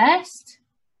first.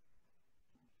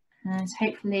 So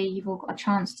hopefully you've all got a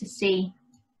chance to see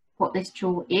what this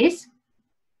jaw is.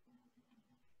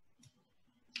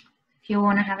 If you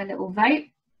want to have a little vote.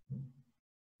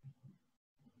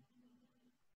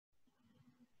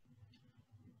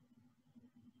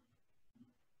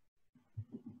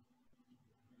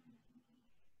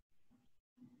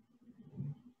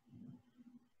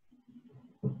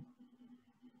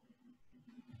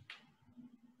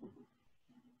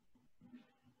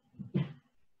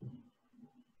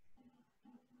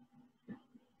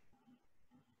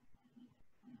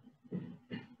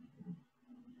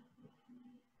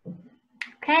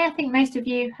 Okay, I think most of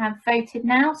you have voted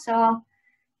now, so I'll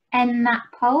end that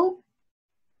poll.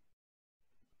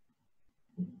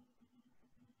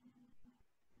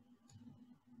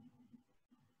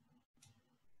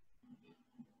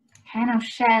 Okay, and I'll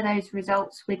share those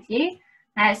results with you.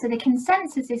 So the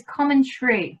consensus is common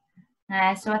shrew.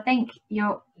 So I think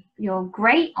you're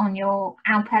great on your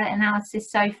owl pellet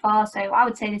analysis so far. So I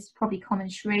would say this is probably common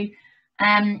shrew.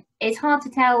 It's hard to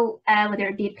tell whether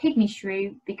it'd be a pygmy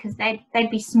shrew because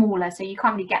they'd be smaller, so you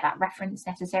can't really get that reference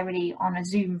necessarily on a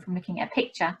zoom from looking at a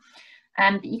picture.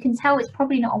 But you can tell it's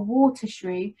probably not a water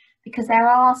shrew because there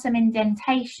are some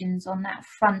indentations on that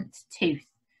front tooth.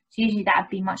 So usually that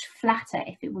would be much flatter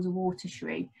if it was a water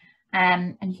shrew.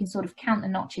 And you can sort of count the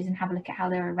notches and have a look at how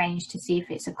they're arranged to see if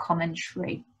it's a common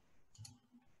shrew.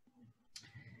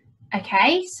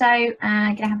 Okay, so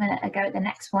I'm going to have a go at the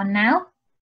next one now.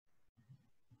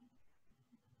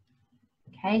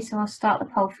 Okay, so I'll start the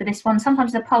poll for this one.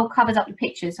 Sometimes the poll covers up the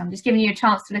pictures, so I'm just giving you a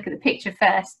chance to look at the picture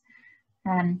first.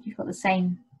 You've got the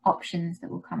same options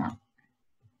that will come up.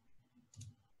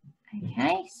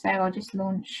 Okay, so I'll just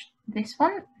launch this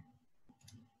one.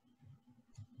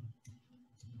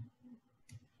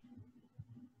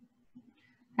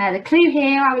 The clue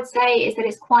here, I would say, is that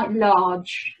it's quite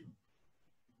large.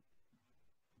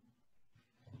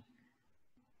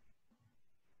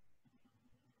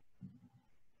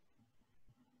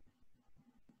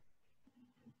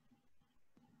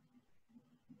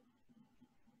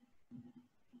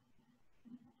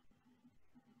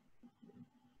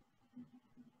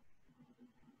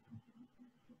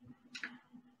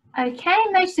 Okay,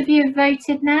 most of you have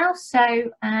voted now, so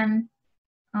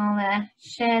I'll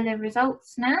share the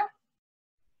results now.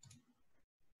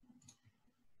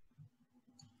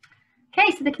 Okay,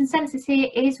 so the consensus here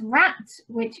is rat,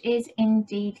 which is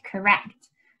indeed correct.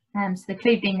 So the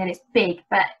clue being that it's big,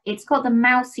 but it's got the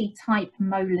mousy type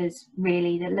molars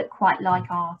really that look quite like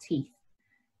our teeth.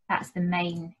 That's the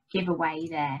main giveaway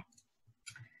there.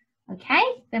 Okay,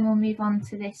 then we'll move on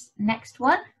to this next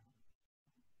one.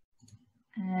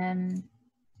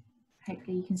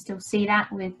 Hopefully you can still see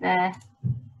that with the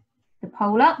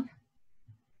poll up.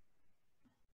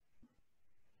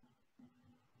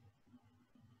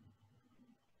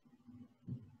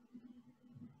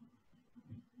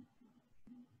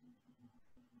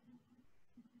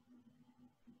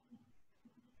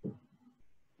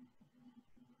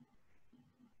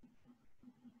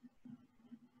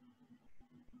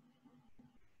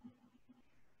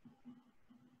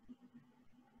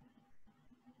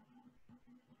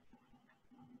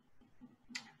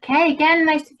 Okay, again,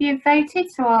 most of you have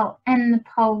voted, so I'll end the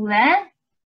poll there.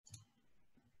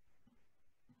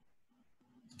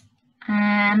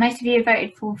 Most of you have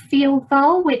voted for field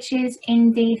vole, which is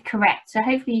indeed correct. So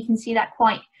hopefully you can see that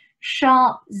quite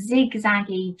sharp,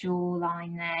 zigzaggy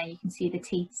jawline there. You can see the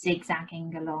teeth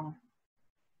zigzagging along.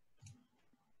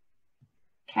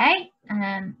 Okay,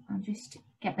 I'll just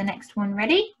get the next one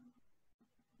ready.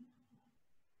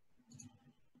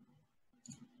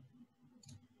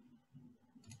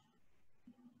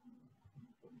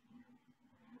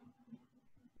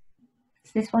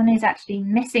 So this one is actually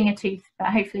missing a tooth, but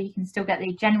hopefully you can still get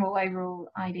the general overall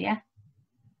idea.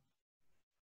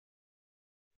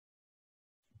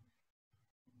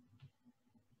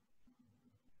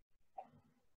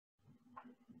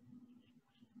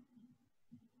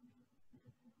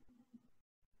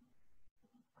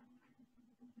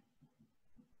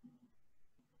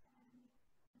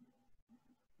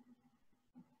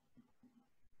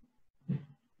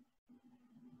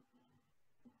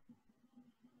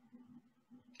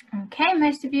 Okay,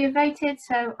 most of you have voted,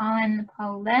 so I'll end the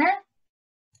poll there.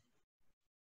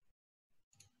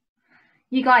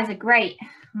 You guys are great.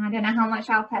 I don't know how much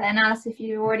alpha analysis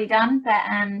you've already done, but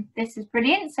this is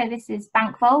brilliant. So this is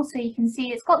bank vole. So you can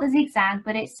see it's got the zigzag,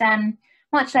 but it's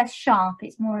much less sharp.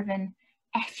 It's more of an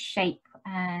F shape,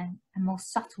 a more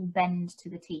subtle bend to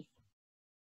the teeth.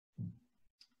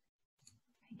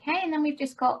 Okay, and then we've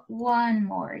just got one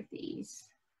more of these.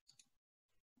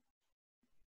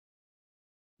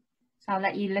 So I'll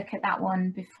let you look at that one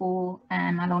before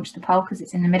I launch the poll because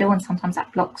it's in the middle and sometimes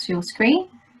that blocks your screen.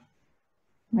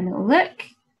 Have a little look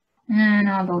and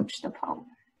I'll launch the poll.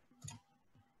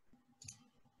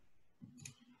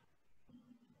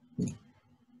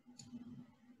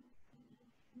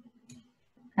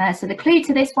 So the clue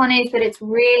to this one is that it's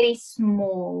really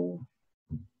small.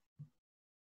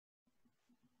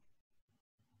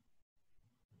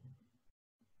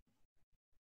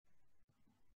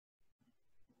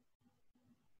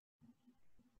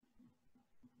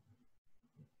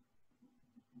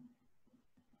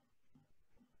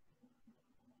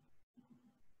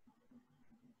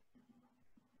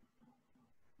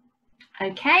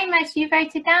 Okay, most of you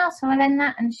voted now, so I'll end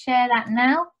that and share that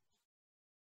now.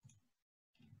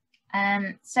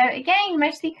 So again,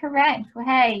 mostly correct. Well,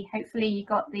 hey, hopefully you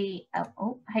got the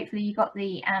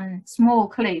small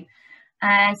clue.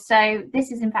 So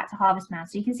this is in fact a harvest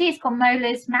mouse. So you can see it's got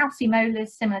molars, mousy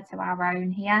molars, similar to our own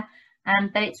here,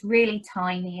 but it's really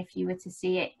tiny if you were to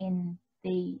see it in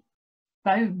the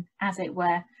bone, as it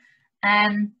were.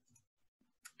 And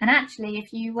actually,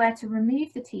 if you were to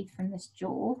remove the teeth from this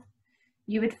jaw,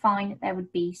 you would find that there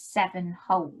would be 7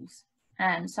 holes.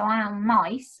 So our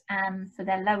mice, for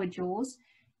their lower jaws,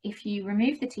 if you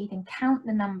remove the teeth and count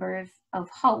the number of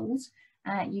holes,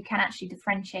 you can actually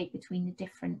differentiate between the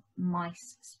different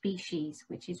mice species,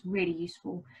 which is really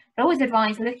useful. But I always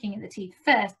advise looking at the teeth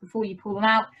first before you pull them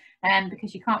out,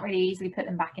 because you can't really easily put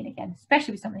them back in again,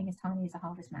 especially with something as tiny as a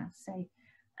harvest mouse. So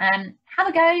have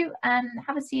a go and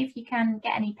have a see if you can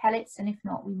get any pellets, and if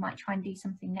not, we might try and do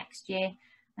something next year.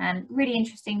 Really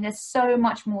interesting. There's so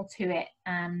much more to it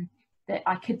that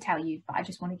I could tell you, but I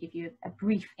just want to give you a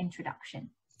brief introduction.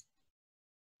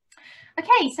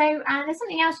 Okay, so there's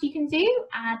something else you can do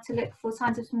to look for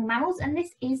signs of small mammals, and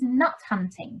this is nut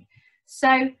hunting.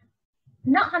 So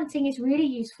nut hunting is really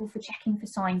useful for checking for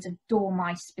signs of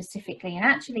dormice specifically, and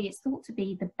actually it's thought to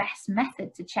be the best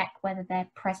method to check whether they're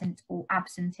present or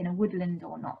absent in a woodland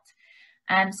or not.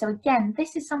 So again,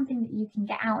 this is something that you can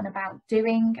get out and about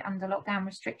doing under lockdown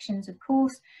restrictions, of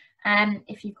course.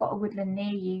 If you've got a woodland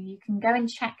near you, you can go and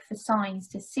check for signs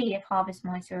to see if harvest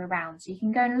mice are around. So you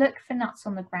can go and look for nuts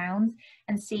on the ground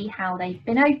and see how they've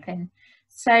been open.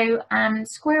 So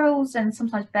squirrels and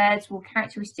sometimes birds will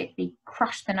characteristically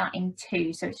crush the nut in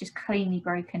 2, so it's just cleanly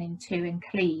broken in 2 and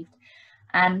cleaved.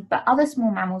 But other small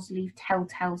mammals leave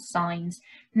telltale signs.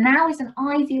 Now is an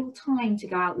ideal time to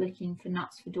go out looking for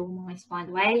nuts for dormice, by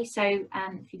the way. So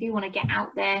if you do want to get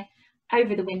out there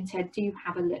over the winter, do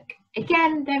have a look.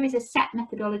 Again, there is a set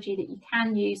methodology that you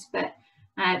can use, but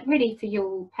really for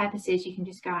your purposes, you can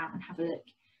just go out and have a look.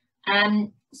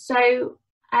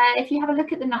 If you have a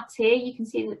look at the nuts here, you can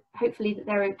see that hopefully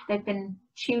that they've been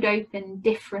chewed open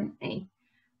differently.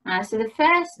 So the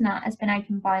first nut has been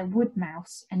opened by a wood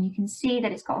mouse, and you can see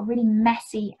that it's got a really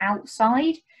messy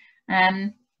outside.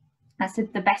 That's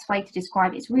the best way to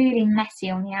describe it. It's really messy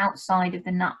on the outside of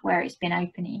the nut where it's been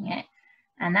opening it,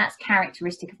 and that's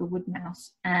characteristic of a wood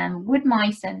mouse. Wood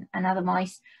mice and other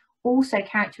mice also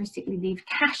characteristically leave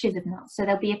caches of nuts, so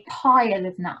there'll be a pile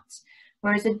of nuts,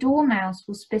 whereas a dormouse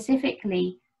will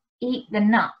specifically eat the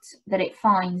nut that it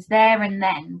finds there and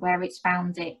then where it's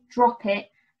found it, drop it,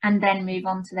 and then move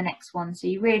on to the next one. So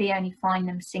you really only find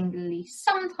them singularly.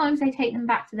 Sometimes they take them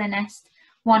back to their nest,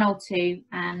 one or two,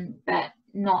 but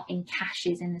not in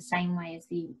caches in the same way as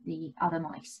the other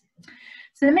mice.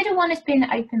 So the middle one has been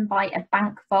opened by a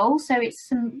bank vole, so it's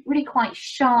some really quite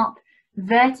sharp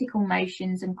vertical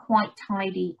motions and quite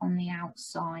tidy on the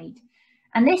outside.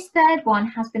 And this third one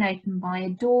has been opened by a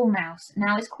dormouse.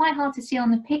 Now it's quite hard to see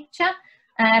on the picture,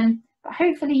 but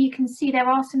hopefully you can see there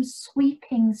are some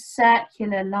sweeping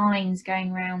circular lines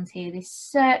going around here. This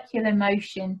circular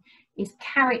motion is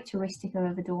characteristic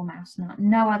of a dormouse nut.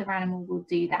 No other animal will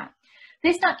do that.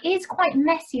 This nut is quite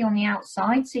messy on the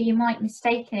outside, so you might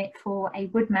mistake it for a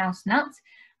wood mouse nut.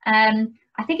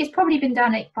 I think it's probably been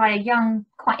done by a young,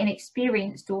 quite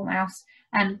inexperienced dormouse,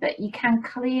 but you can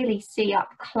clearly see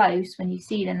up close when you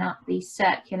see the nut, these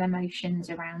circular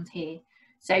motions around here.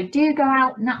 So do go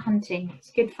out nut hunting,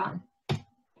 it's good fun.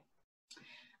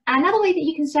 Another way that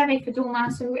you can survey for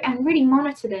dormouse and really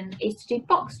monitor them is to do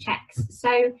box checks.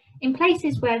 So in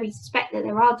places where we suspect that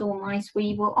there are dormice,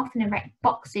 we will often erect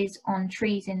boxes on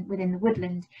trees within the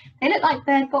woodland. They look like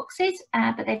bird boxes,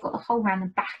 but they've got the hole around the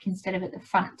back instead of at the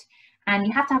front. And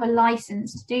you have to have a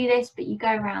license to do this, but you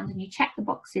go around and you check the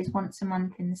boxes once a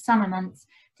month in the summer months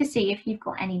to see if you've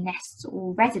got any nests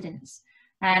or residents.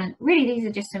 Really, these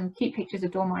are just some cute pictures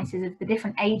of dormice of the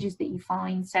different ages that you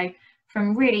find. So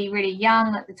from really, really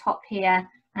young at the top here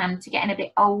to getting a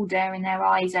bit older and their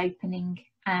eyes opening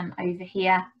over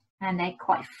here. And they're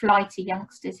quite flighty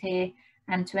youngsters here,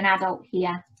 to an adult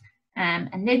here.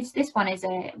 And this one is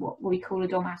what we call a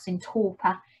dormouse in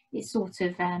torpor. It's sort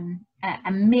of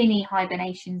a mini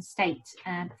hibernation state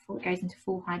before it goes into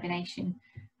full hibernation.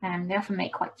 They often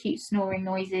make quite cute snoring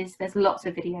noises. There's lots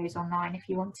of videos online if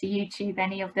you want to YouTube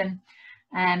any of them.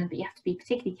 But you have to be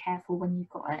particularly careful when you've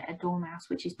got a dormouse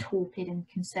which is torpid and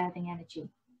conserving energy.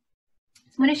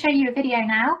 So I'm going to show you a video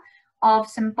now of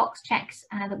some box checks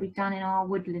that we've done in our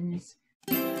woodlands.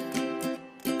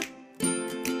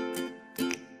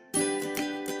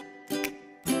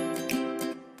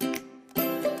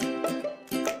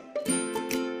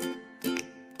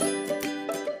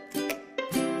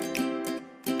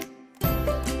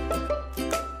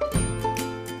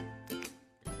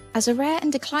 As a rare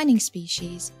and declining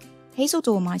species, hazel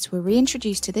dormice were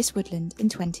reintroduced to this woodland in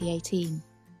 2018.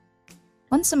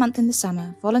 Once a month in the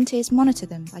summer, volunteers monitor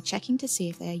them by checking to see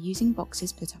if they are using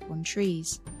boxes put up on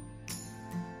trees.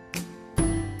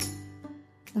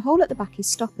 The hole at the back is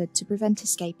stoppered to prevent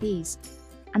escapees,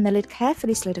 and the lid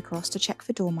carefully slid across to check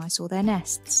for dormice or their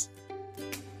nests.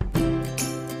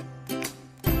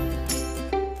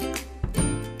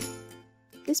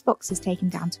 This box is taken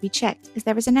down to be checked as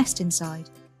there is a nest inside.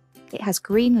 It has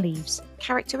green leaves,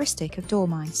 characteristic of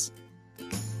dormice.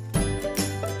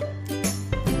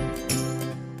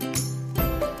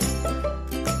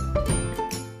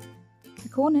 The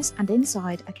corners and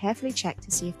inside are carefully checked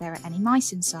to see if there are any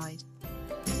mice inside.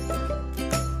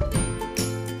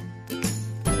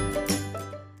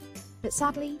 But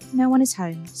sadly, no one is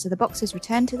home, so the box is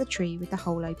returned to the tree with the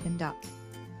hole opened up.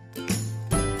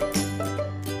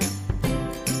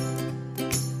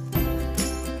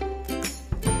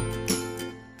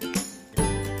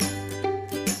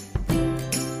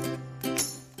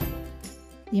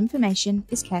 The information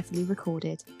is carefully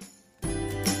recorded.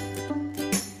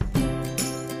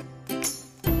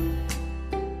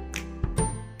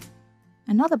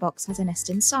 Another box has a nest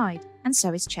inside, and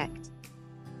so is checked.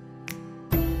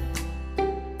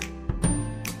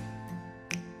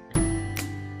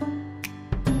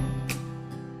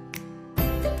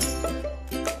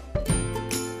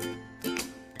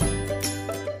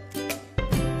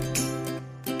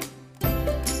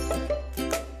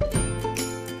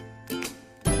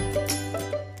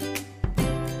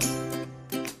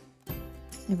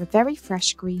 There are very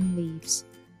fresh green leaves.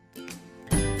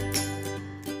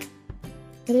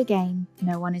 But again,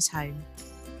 no one is home.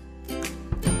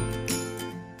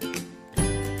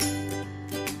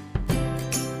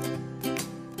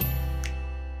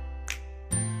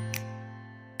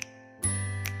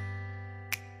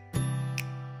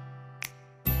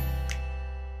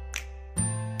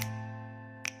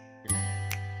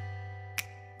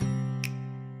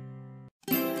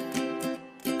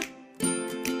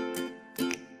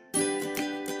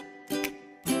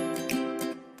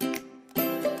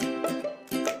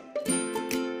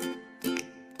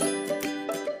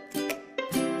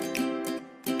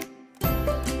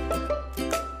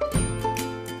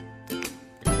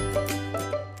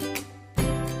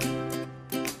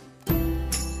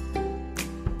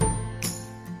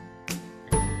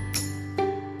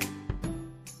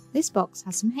 This box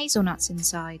has some hazelnuts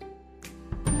inside.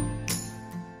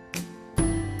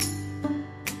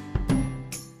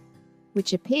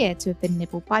 Which appear to have been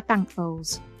nibbled by bank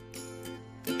voles.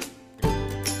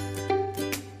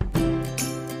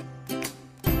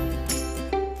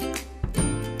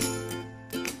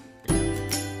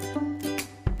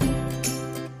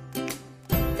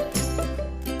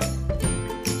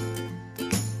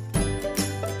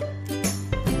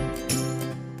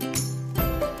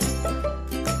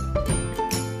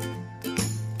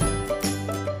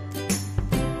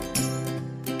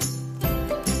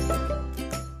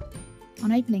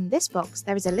 On opening this box,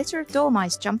 there is a litter of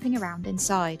dormice jumping around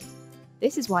inside.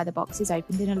 This is why the box is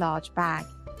opened in a large bag.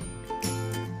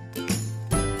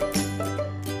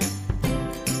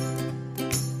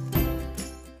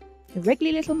 The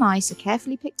wriggly little mice are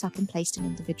carefully picked up and placed in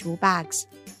individual bags.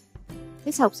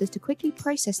 This helps us to quickly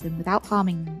process them without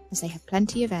harming them, as they have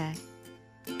plenty of air.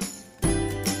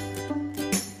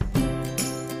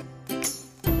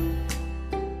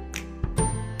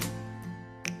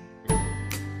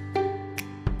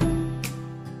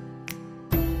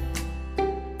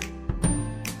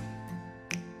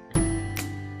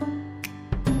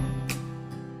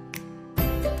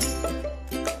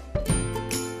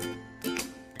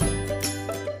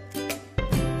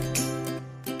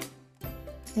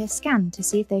 They are scanned to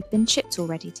see if they've been chipped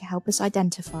already to help us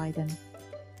identify them.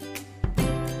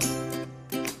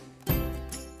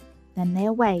 Then they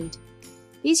are weighed.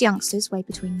 These youngsters weigh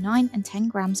between 9 and 10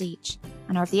 grams each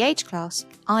and are of the age class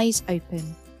eyes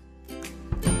open.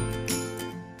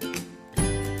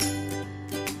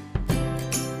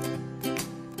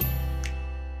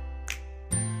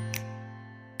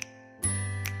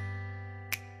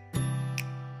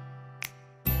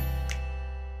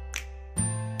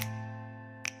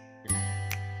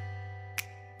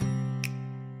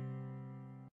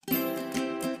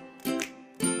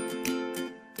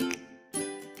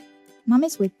 Mum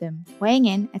is with them, weighing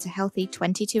in at a healthy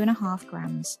 22.5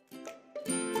 grams.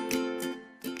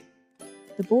 The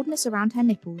baldness around her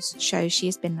nipples shows she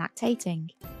has been lactating.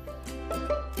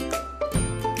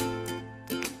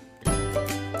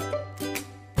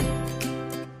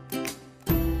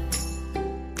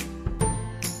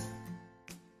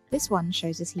 This one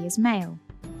shows us he is male,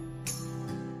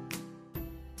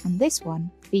 and this one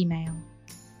female.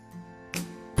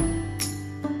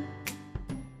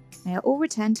 They are all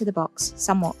returned to the box,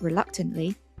 somewhat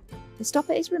reluctantly. The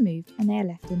stopper is removed and they are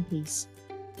left in peace.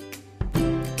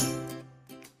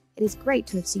 It is great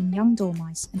to have seen young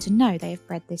dormice and to know they have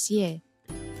bred this year.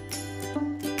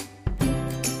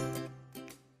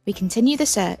 We continue the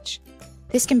search.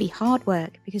 This can be hard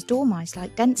work because dormice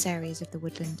like dense areas of the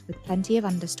woodland with plenty of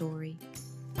understory.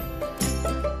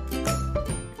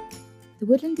 The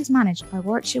woodland is managed by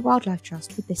Warwickshire Wildlife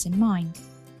Trust with this in mind.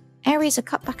 Areas are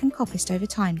cut back and coppiced over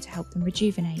time to help them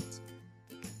rejuvenate.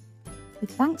 With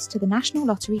thanks to the National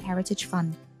Lottery Heritage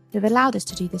Fund, who have allowed us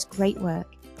to do this great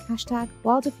work.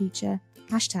 #WilderFuture,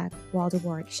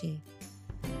 #WilderWarwickshire.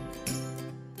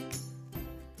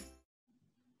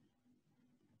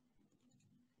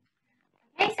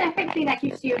 Okay, so hopefully that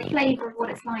gives you a flavour of what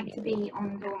it's like to be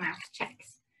on dormouse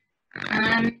checks.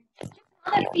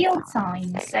 Other field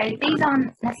signs. So these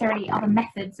aren't necessarily other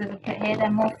methods that are put here, they're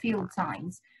more field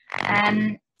signs.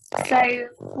 So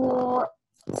for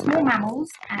small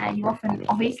mammals, you often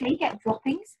obviously get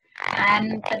droppings,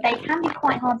 but they can be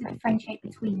quite hard to differentiate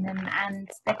between them and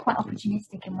they're quite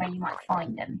opportunistic in where you might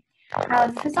find them.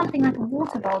 However, for something like a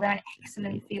water bowl, they're an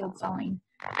excellent field sign.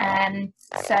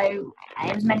 So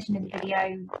it was mentioned in the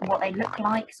video what they look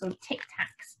like, sort of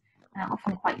tic-tacs,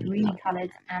 often quite green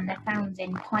coloured, and they're found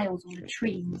in piles or the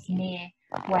trees near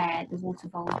where the water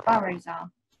bowl burrows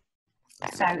are.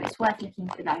 So it's worth looking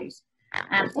for those.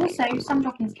 Also, some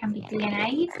droppings can be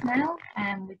DNA'd now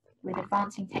with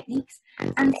advancing techniques,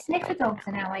 and sniffer dogs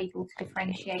are now able to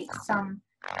differentiate some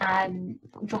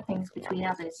droppings between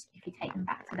others if you take them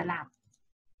back to the lab.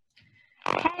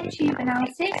 Hair tube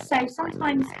analysis, so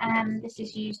sometimes this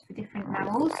is used for different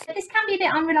mammals, but this can be a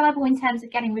bit unreliable in terms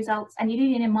of getting results, and you do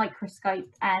need a microscope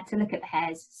to look at the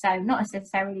hairs, so not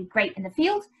necessarily great in the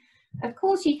field. Of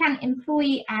course, you can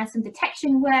employ some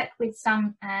detection work with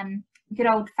some good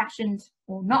old-fashioned,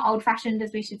 or not old-fashioned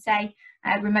as we should say,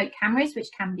 remote cameras, which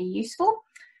can be useful.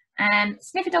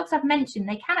 Sniffer dogs I've mentioned,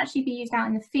 they can actually be used out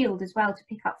in the field as well to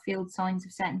pick up field signs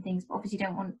of certain things, but obviously you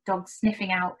don't want dogs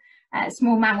sniffing out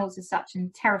small mammals as such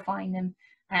and terrifying them,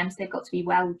 so they've got to be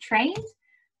well trained.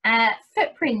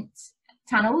 Footprint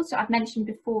tunnels I've mentioned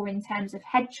before in terms of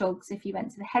hedgehogs if you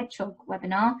went to the hedgehog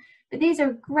webinar, but these are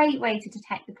a great way to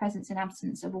detect the presence and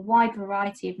absence of a wide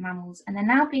variety of mammals, and they're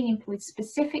now being employed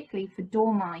specifically for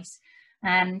dormice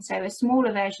So a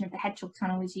smaller version of the hedgehog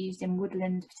tunnel is used in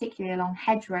woodland, particularly along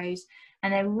hedgerows,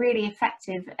 and they're really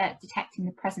effective at detecting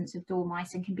the presence of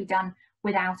dormice and can be done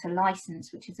without a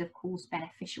licence, which is of course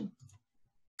beneficial.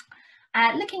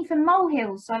 Looking for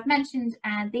molehills, so I've mentioned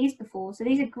these before, so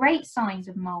these are great signs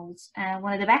of moles,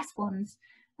 one of the best ones.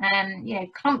 You know,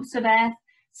 clumps of earth.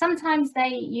 Sometimes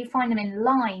you find them in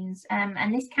lines,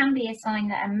 and this can be a sign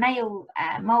that a male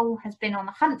mole has been on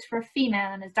the hunt for a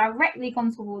female and has directly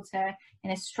gone towards her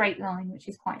in a straight line, which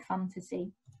is quite fun to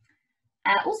see.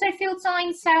 Also field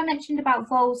signs, Sarah mentioned about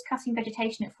voles cutting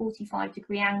vegetation at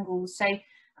 45-degree angles. So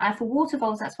for water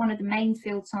voles, that's one of the main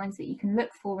field signs that you can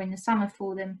look for in the summer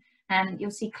for them. You'll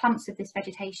see clumps of this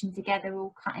vegetation together,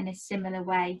 all cut in a similar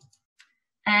way.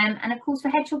 And of course for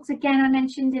hedgehogs, again, I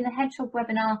mentioned in the hedgehog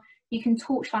webinar, you can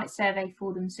torchlight survey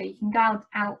for them. So you can go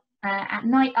out at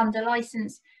night under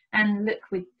licence and look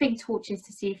with big torches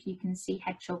to see if you can see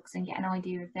hedgehogs and get an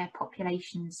idea of their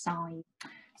population size.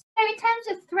 So in terms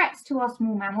of threats to our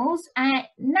small mammals,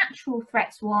 natural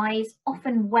threats wise,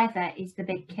 often weather is the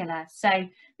big killer. So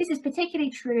this is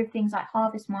particularly true of things like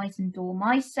harvest mice and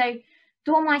dormice. So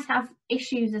dormice have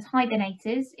issues as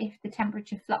hibernators if the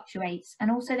temperature fluctuates, and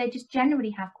also they just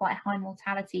generally have quite a high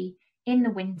mortality in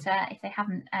the winter if they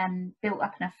haven't built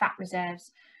up enough fat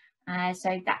reserves.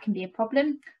 So that can be a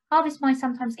problem. Harvest mice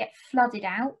sometimes get flooded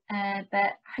out,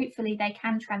 but hopefully they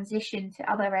can transition to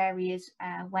other areas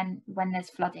when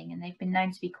there's flooding, and they've been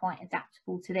known to be quite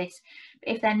adaptable to this.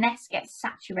 But if their nest gets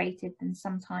saturated, then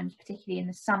sometimes, particularly in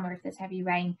the summer, if there's heavy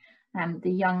rain,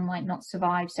 the young might not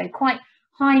survive. So quite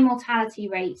high mortality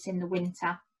rates in the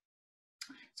winter.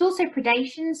 It's also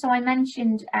predation. So I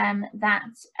mentioned that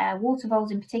water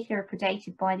voles in particular are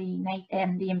predated by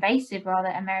the invasive,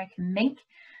 American mink.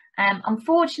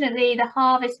 Unfortunately, the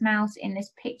harvest mouse in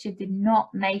this picture did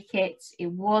not make it.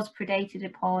 It was predated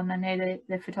upon. I know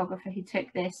the photographer who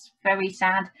took this, very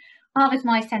sad. Harvest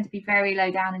mice tend to be very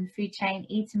low down in the food chain,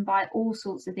 eaten by all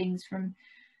sorts of things from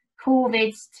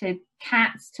corvids to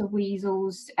cats to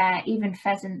weasels, even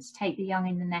pheasants take the young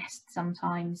in the nest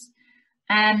sometimes.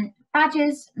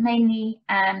 Badgers mainly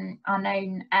are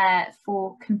known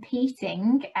for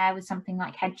competing with something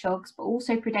like hedgehogs, but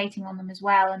also predating on them as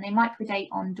well. And they might predate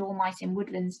on dormice in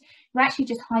woodlands who actually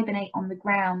just hibernate on the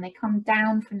ground. They come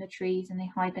down from the trees and they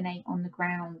hibernate on the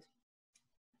ground.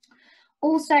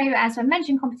 Also, as I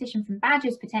mentioned, competition from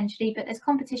badgers potentially, but there's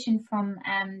competition from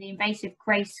the invasive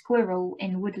grey squirrel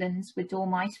in woodlands with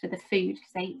dormice for the food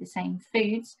because they eat the same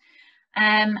foods.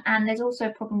 And there's also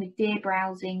a problem with deer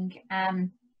browsing.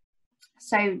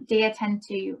 So deer tend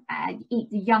to eat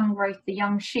the young growth, the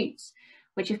young shoots,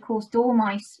 which of course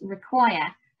dormice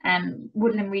require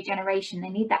woodland regeneration. They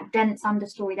need that dense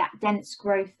understory, that dense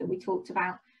growth that we talked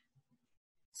about.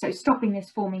 So stopping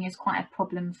this forming is quite a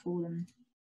problem for them.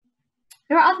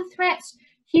 There are other threats,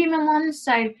 human ones,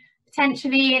 so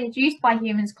potentially induced by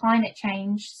humans, climate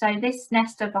change. So this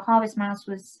nest of a harvest mouse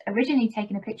was originally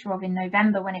taken a picture of in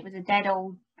November when it was a dead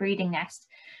old breeding nest.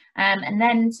 And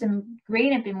then some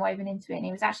green had been woven into it, and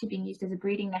it was actually being used as a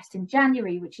breeding nest in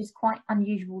January, which is quite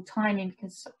unusual timing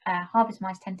because harvest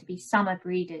mice tend to be summer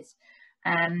breeders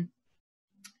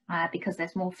because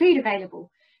there's more food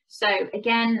available. So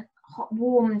again,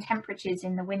 warm temperatures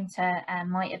in the winter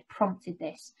might have prompted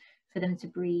this for them to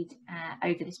breed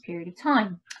over this period of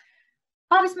time.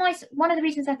 Harvest mice, one of the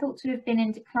reasons they're thought to have been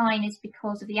in decline is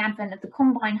because of the advent of the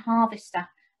combine harvester,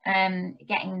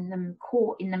 getting them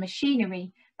caught in the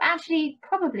machinery. But actually,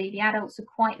 probably the adults are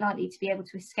quite likely to be able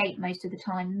to escape most of the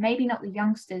time, maybe not the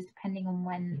youngsters, depending on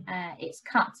when it's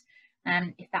cut,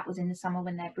 if that was in the summer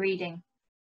when they're breeding.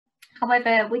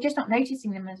 However, we're just not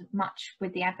noticing them as much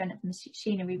with the advent of the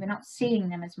machinery. We're not seeing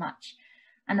them as much.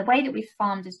 And the way that we've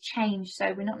farmed has changed,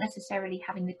 so we're not necessarily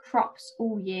having the crops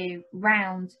all year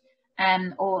round,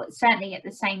 or certainly at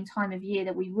the same time of year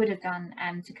that we would have done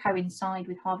to coincide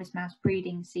with harvest mouse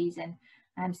breeding season.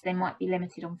 So they might be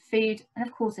limited on food, and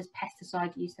of course there's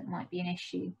pesticide use that might be an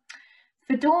issue.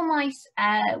 For dormice,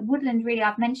 woodland, really,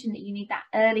 I've mentioned that you need that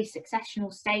early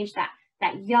successional stage,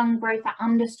 that young growth, that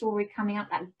understory coming up,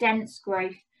 that dense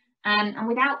growth. And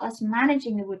without us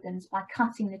managing the woodlands by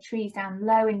cutting the trees down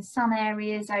low in some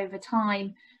areas over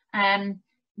time,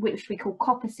 which we call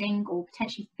coppicing, or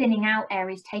potentially thinning out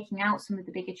areas, taking out some of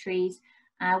the bigger trees,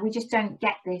 we just don't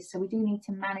get this. So we do need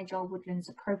to manage our woodlands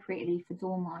appropriately for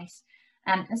dormice.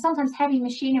 And sometimes heavy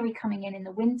machinery coming in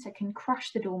the winter can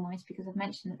crush the dormice because I've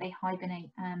mentioned that they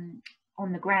hibernate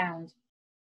on the ground.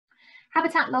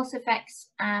 Habitat loss affects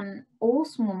all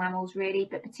small mammals really,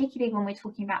 but particularly when we're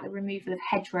talking about the removal of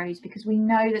hedgerows, because we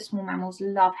know that small mammals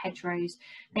love hedgerows.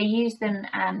 They use them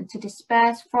to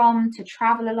disperse from, to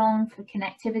travel along for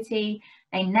connectivity.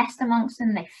 They nest amongst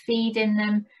them, they feed in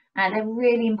them. They're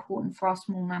really important for our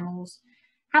small mammals.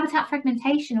 Habitat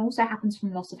fragmentation also happens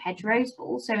from loss of hedgerows, but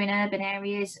also in urban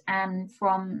areas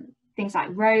from things like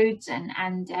roads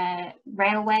and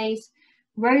railways.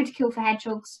 Roadkill for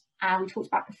hedgehogs, we talked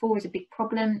about before, is a big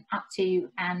problem. Up to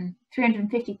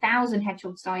 350,000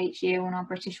 hedgehogs die each year on our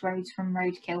British roads from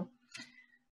roadkill.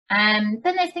 Then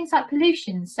there's things like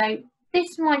pollution. So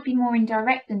this might be more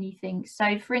indirect than you think.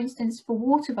 So for instance, for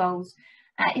water voles,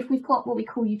 if we've got what we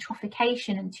call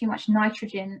eutrophication and too much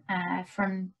nitrogen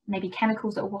from maybe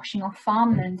chemicals that are washing off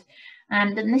farmland,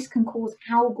 then this can cause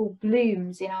algal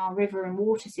blooms in our river and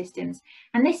water systems.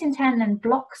 And this in turn then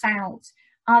blocks out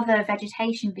other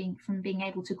vegetation from being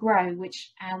able to grow,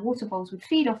 which water voles would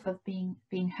feed off of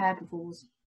being herbivores.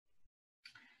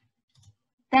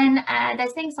 Then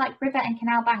there's things like river and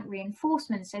canal bank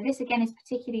reinforcement. So this again is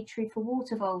particularly true for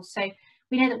water voles. So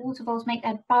we know that water voles make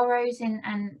their burrows in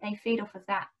and they feed off of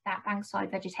that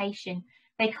bankside vegetation.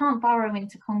 They can't burrow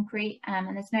into concrete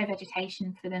and there's no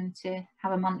vegetation for them to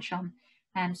have a munch on.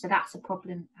 So that's a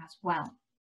problem as well.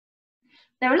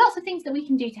 There are lots of things that we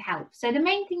can do to help. So the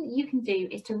main thing that you can do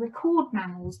is to record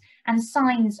mammals and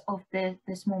signs of the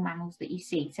small mammals that you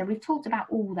see. So we've talked about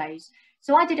all those.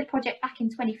 So I did a project back in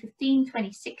 2015,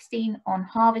 2016 on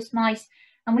harvest mice,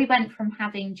 and we went from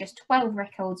having just 12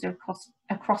 records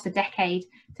across a decade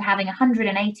to having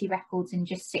 180 records in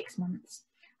just 6 months.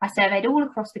 I surveyed all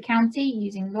across the county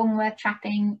using long word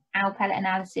trapping, owl pellet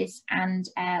analysis, and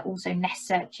also nest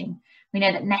searching. We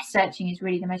know that nest searching is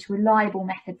really the most reliable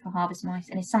method for harvest mice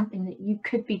and is something that you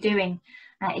could be doing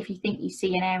if you think you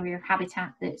see an area of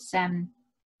habitat that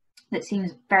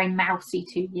seems very mousy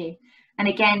to you. And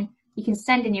again, you can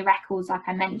send in your records, like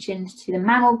I mentioned, to the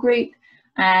mammal group,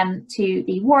 to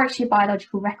the Warwickshire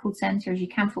Biological Record Centre, as you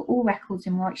can for all records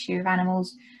in Warwickshire of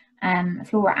animals,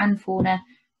 flora and fauna.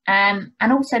 And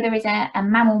also there is a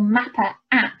mammal mapper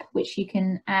app which you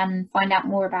can find out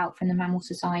more about from the Mammal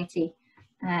Society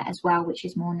as well, which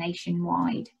is more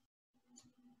nationwide.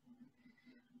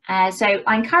 So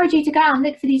I encourage you to go out and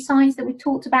look for these signs that we've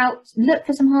talked about. Look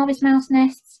for some harvest mouse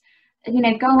nests, you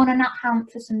know, go on a nut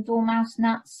hunt for some dormouse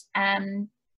nuts,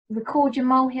 record your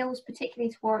molehills,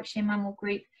 particularly to Warwickshire Mammal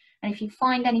Group. And if you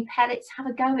find any pellets, have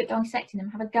a go at dissecting them,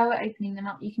 have a go at opening them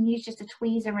up. You can use just a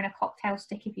tweezer and a cocktail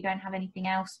stick if you don't have anything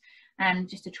else,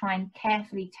 just to try and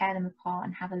carefully tear them apart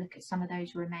and have a look at some of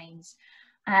those remains.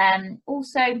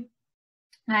 Also,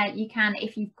 you can,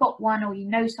 if you've got one or you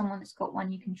know someone that's got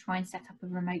one, you can try and set up a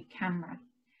remote camera.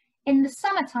 In the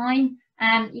summertime,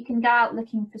 you can go out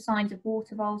looking for signs of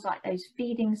water voles, like those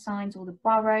feeding signs or the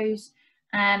burrows.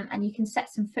 And you can set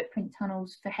some footprint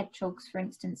tunnels for hedgehogs, for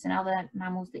instance, and other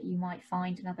mammals that you might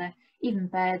find, and other, even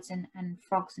birds and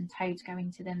frogs and toads go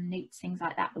into them, newts, things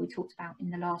like that we talked about in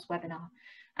the last webinar.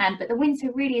 But the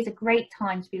winter really is a great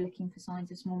time to be looking for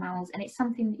signs of small mammals, and it's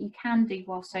something that you can do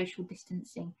while social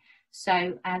distancing.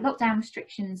 So lockdown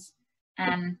restrictions,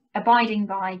 abiding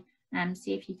by,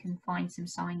 see if you can find some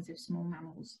signs of small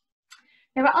mammals.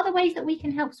 There are other ways that we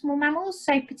can help small mammals.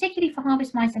 So particularly for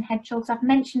harvest mice and hedgehogs, I've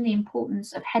mentioned the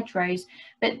importance of hedgerows,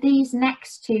 but these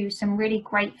next to some really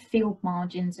great field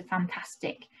margins are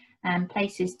fantastic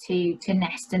places to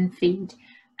nest and feed.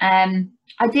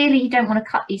 Ideally, you don't want to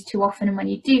cut these too often, and when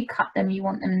you do cut them, you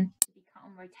want them to be cut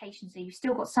on rotation, so you've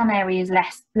still got some areas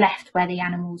left where the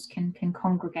animals can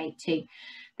congregate to.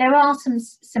 There are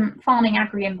some farming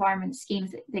agri-environment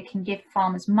schemes that can give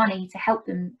farmers money to help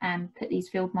them put these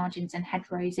field margins and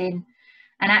hedgerows in.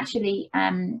 And actually,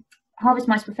 harvest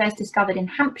mice were first discovered in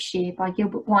Hampshire by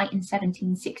Gilbert White in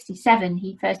 1767.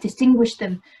 He first distinguished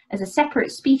them as a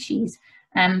separate species,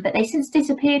 but they since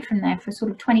disappeared from there for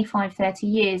sort of 25-30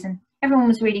 years, and everyone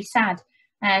was really sad.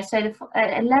 So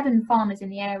the 11 farmers in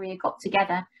the area got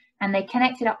together and they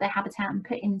connected up their habitat and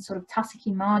put in sort of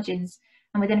tussocky margins.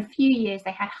 And within a few years,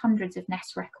 they had hundreds of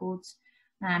nest records.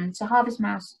 So harvest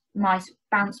mice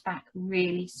bounced back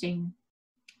really soon.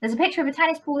 There's a picture of a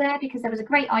tennis ball there because there was a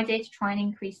great idea to try and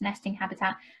increase nesting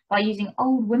habitat by using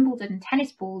old Wimbledon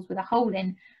tennis balls with a hole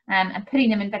in and putting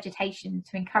them in vegetation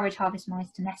to encourage harvest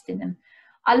mice to nest in them.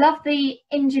 I love the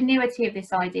ingenuity of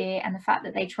this idea and the fact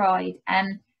that they tried.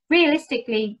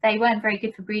 Realistically, they weren't very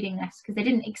good for breeding nests because they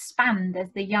didn't expand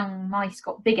as the young mice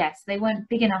got bigger, so they weren't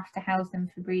big enough to house them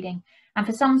for breeding. And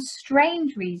for some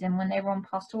strange reason, when they were on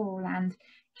pastoral land,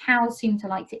 cows seemed to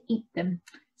like to eat them.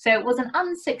 So it was an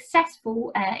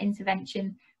unsuccessful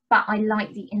intervention, but I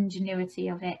like the ingenuity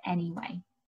of it anyway.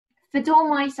 For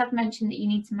dormice, I've mentioned that you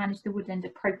need to manage the woodland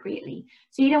appropriately.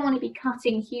 So you don't want to be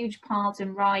cutting huge paths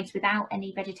and rides without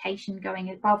any vegetation going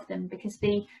above them, because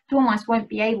the dormice won't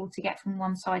be able to get from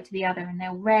one side to the other, and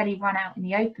they'll rarely run out in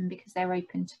the open because they're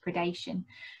open to predation.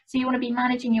 So you want to be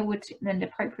managing your woodland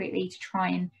appropriately to try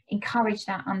and encourage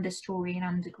that understory and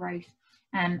undergrowth,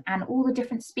 and all the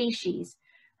different species.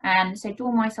 So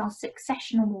dormice are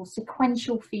successional or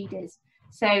sequential feeders.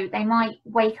 So they might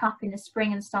wake up in the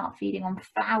spring and start feeding on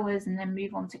flowers, and then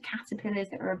move on to caterpillars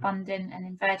that are abundant and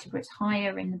invertebrates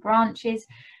higher in the branches.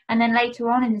 And then later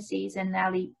on in the season,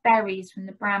 they'll eat berries from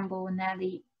the bramble, and they'll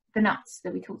eat the nuts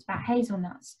that we talked about,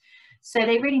 hazelnuts. So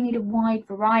they really need a wide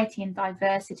variety and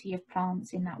diversity of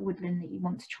plants in that woodland that you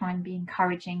want to try and be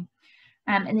encouraging.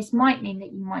 And this might mean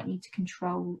that you might need to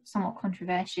control, somewhat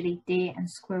controversially, deer and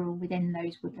squirrel within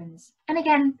those woodlands. And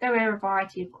again, there are a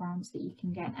variety of grants that you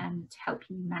can get to help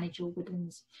you manage your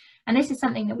woodlands. And this is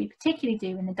something that we particularly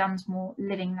do in the Dunsmore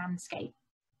Living Landscape.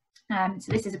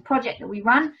 So this is a project that we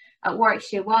run at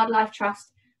Warwickshire Wildlife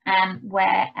Trust,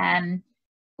 where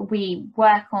we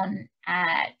work on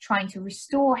trying to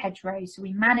restore hedgerows. So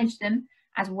we manage them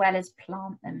as well as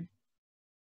plant them.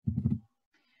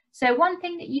 So one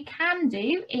thing that you can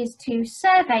do is to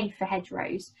survey for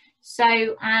hedgerows.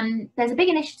 So there's a big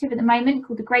initiative at the moment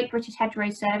called the Great British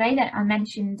Hedgerow Survey that I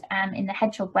mentioned in the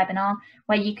hedgehog webinar,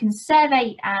 where you can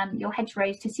survey your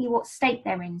hedgerows to see what state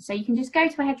they're in. So you can just go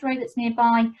to a hedgerow that's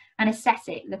nearby and assess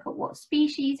it, look at what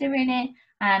species are in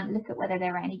it, look at whether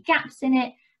there are any gaps in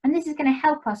it. And this is going to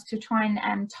help us to try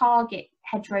and target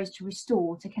hedgerows to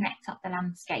restore, to connect up the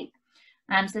landscape.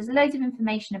 So there's loads of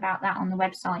information about that on the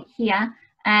website here.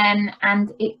 And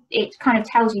it kind of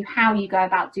tells you how you go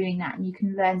about doing that, and you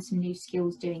can learn some new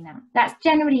skills doing that. That's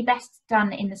generally best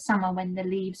done in the summer when the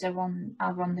leaves are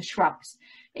on the shrubs.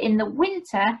 But in the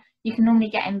winter, you can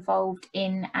normally get involved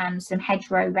in some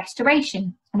hedgerow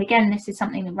restoration. And again, this is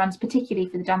something that runs particularly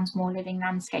for the Dunsmore Living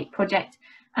Landscape project,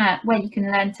 where you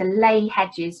can learn to lay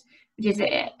hedges, which is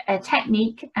a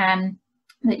technique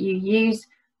that you use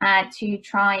to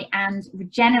try and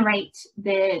regenerate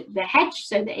the hedge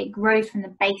so that it grows from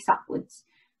the base upwards.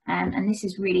 And this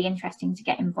is really interesting to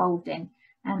get involved in.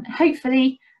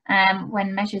 Hopefully,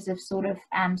 when measures have sort of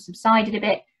subsided a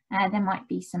bit, there might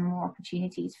be some more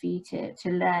opportunities for you to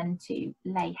learn to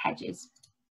lay hedges.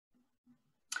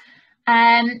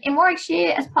 In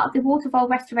Warwickshire, as part of the watervole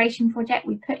restoration project,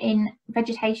 we put in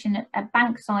vegetation at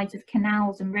bank sides of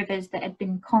canals and rivers that had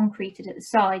been concreted at the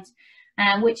sides,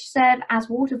 which serve as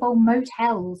watervole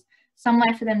motels,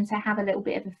 somewhere for them to have a little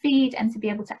bit of a feed and to be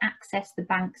able to access the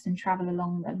banks and travel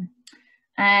along them.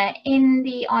 In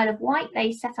the Isle of Wight,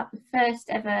 they set up the first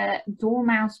ever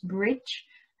dormouse bridge.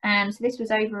 So this was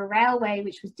over a railway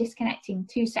which was disconnecting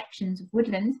two sections of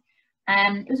woodland.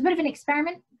 It was a bit of an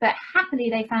experiment, but happily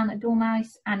they found that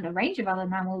dormice and a range of other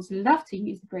mammals love to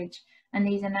use the bridge, and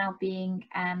these are now being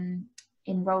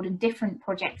enrolled in different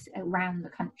projects around the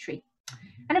country.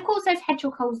 And of course, there's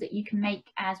hedgehog holes that you can make,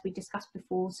 as we discussed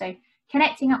before. So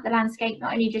connecting up the landscape,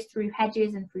 not only just through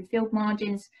hedges and through field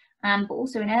margins, but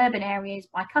also in urban areas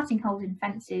by cutting holes in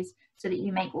fences so that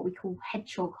you make what we call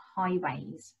hedgehog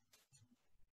highways.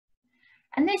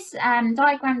 And this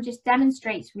diagram just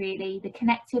demonstrates really the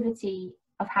connectivity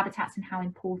of habitats and how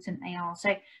important they are.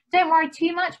 So don't worry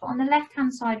too much, but on the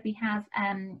left-hand side, we have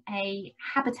a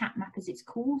habitat map, as it's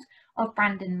called, of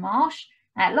Brandon Marsh.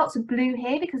 Lots of blue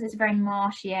here because it's a very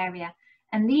marshy area.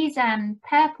 And these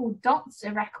purple dots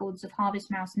are records of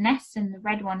harvest mouse nests, and the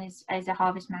red one is a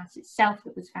harvest mouse itself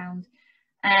that was found.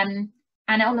 And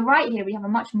on the right here, we have a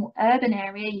much more urban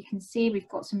area. You can see we've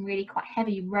got some really quite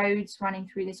heavy roads running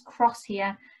through this cross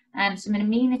here, some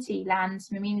amenity land,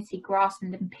 some amenity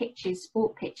grassland and pitches,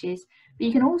 sport pitches. But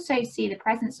you can also see the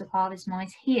presence of harvest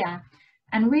mice here.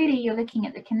 And really, you're looking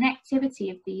at the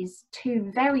connectivity of these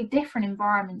two very different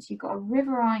environments. You've got a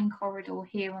riverine corridor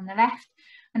here on the left,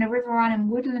 and a riverine and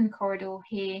woodland corridor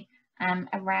here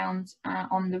around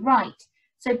on the right.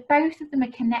 So both of them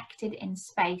are connected in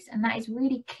space, and that is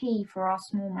really key for our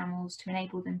small mammals to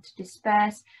enable them to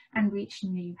disperse and reach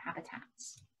new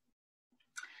habitats.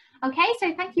 Okay,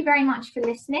 so thank you very much for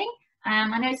listening.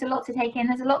 I know it's a lot to take in,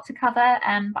 there's a lot to cover,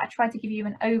 but I tried to give you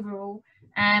an overall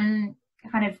kind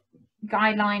of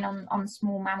guideline on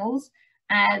small mammals.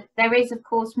 There is, of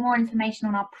course, more information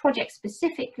on our project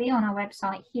specifically on our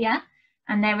website here,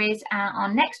 and there is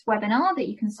our next webinar that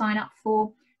you can sign up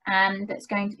for. That's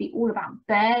going to be all about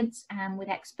birds with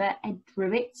expert Ed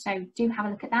Druitt, so do have a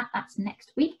look at that. That's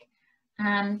next week.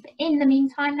 But in the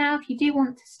meantime now, if you do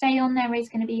want to stay on, there is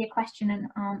going to be a question and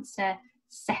answer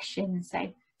session.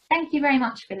 So thank you very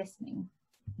much for listening.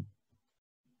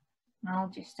 I'll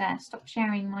just stop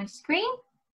sharing my screen.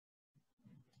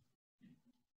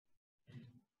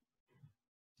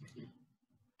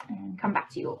 And come back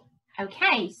to you all.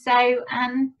 Okay, so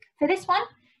for this one,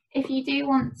 if you do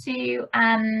want to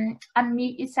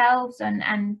unmute yourselves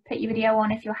and put your video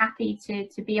on if you're happy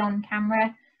to be on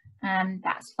camera,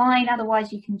 that's fine.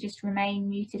 Otherwise, you can just remain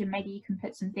muted and maybe you can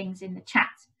put some things in the chat.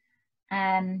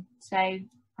 So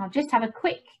I'll just have a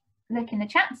quick look in the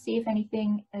chat, see if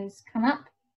anything has come up.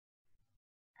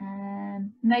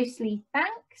 Mostly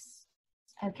thanks.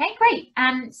 Okay, great.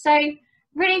 So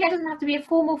really, there doesn't have to be a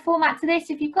formal format to this.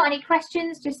 If you've got any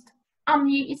questions, just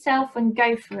unmute yourself and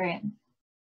go for it.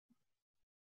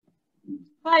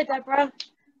 Hi, Deborah.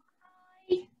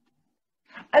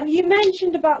 Hi. You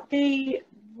mentioned about the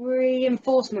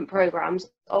reinforcement programs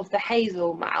of the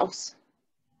hazel mouse,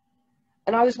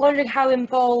 and I was wondering how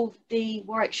involved the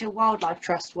Warwickshire Wildlife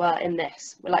Trust were in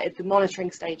this, like the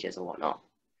monitoring stages or whatnot.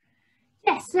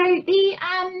 Yes, so the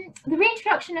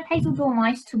reintroduction of hazel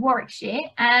dormice to Warwickshire,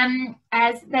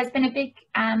 as there's been a big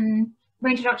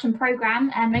reintroduction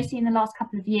programme, mostly in the last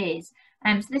couple of years.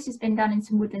 So this has been done in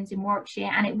some woodlands in Warwickshire,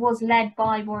 and it was led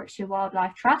by Warwickshire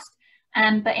Wildlife Trust,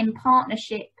 but in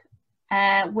partnership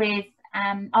with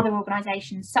other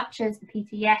organisations such as the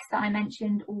PTS that I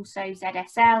mentioned, also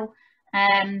ZSL,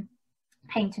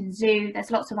 Paynton Zoo.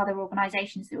 There's lots of other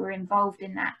organisations that were involved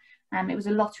in that. It was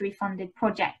a lottery funded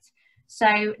project.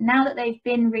 So now that they've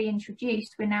been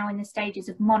reintroduced, we're now in the stages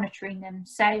of monitoring them.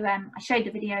 So I showed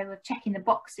the video of checking the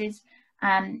boxes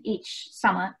each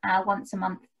summer, once a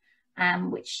month,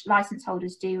 which licence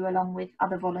holders do along with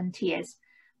other volunteers.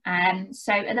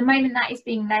 So at the moment that is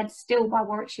being led still by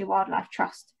Warwickshire Wildlife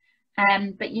Trust.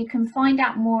 But you can find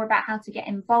out more about how to get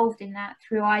involved in that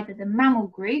through either the mammal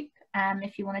group,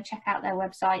 if you want to check out their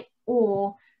website,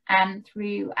 or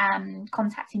through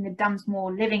contacting the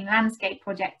Dunsmore Living Landscape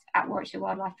Project at Warwickshire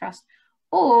Wildlife Trust,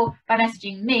 or by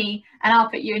messaging me and I'll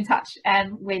put you in touch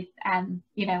with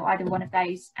you know, either one of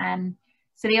those.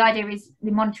 So the idea is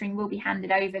the monitoring will be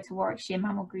handed over to Warwickshire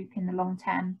Mammal Group in the long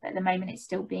term, but at the moment it's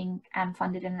still being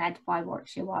funded and led by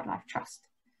Warwickshire Wildlife Trust.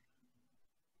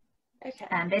 Okay.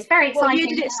 But it's very exciting. What year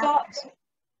did it start? So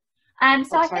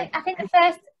I think the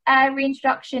first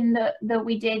reintroduction that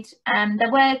we did,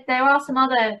 there are some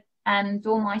other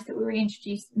dormice that were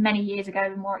reintroduced many years ago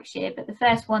in Warwickshire, but the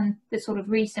first one that's sort of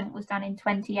recent was done in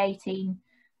 2018,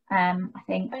 I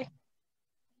think. Okay.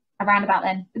 Around about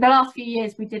then. The last few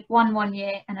years we did one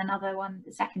year and another one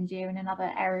the second year in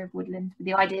another area of woodland, with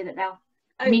the idea that they'll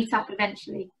meet up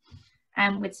eventually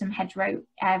with some hedgerow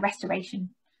restoration.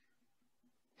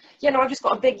 Yeah, no, I've just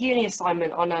got a big uni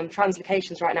assignment on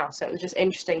translocations right now, so it was just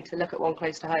interesting to look at one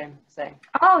close to home. So.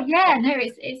 Oh yeah, no,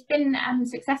 it's been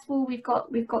successful. We've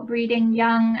got breeding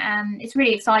young. It's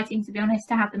really exciting, to be honest,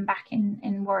 to have them back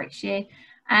in Warwickshire.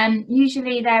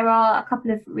 Usually there are a couple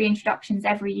of reintroductions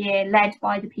every year led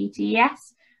by the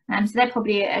PTES, so they're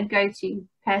probably a go-to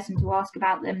person to ask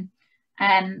about them.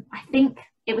 I think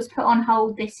it was put on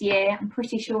hold this year. I'm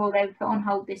pretty sure they were put on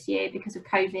hold this year because of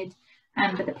COVID.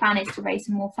 But the plan is to raise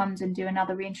some more funds and do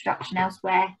another reintroduction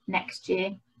elsewhere next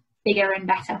year, bigger and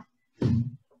better.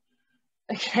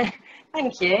 Okay,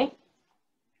 thank you.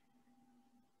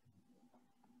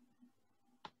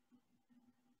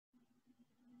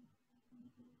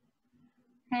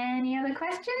 Any other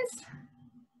questions?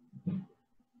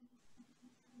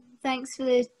 Thanks for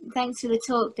the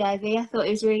talk, Debbie. I thought it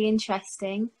was really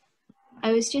interesting.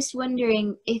 I was just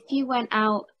wondering if you went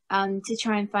out to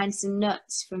try and find some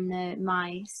nuts from the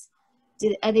mice.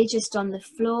 Are they just on the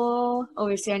floor,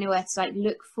 or is there anywhere to like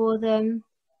look for them?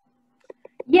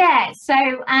 Yeah, so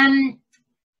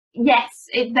yes,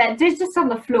 they're just on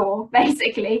the floor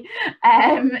basically.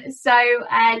 I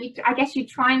guess you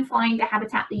try and find a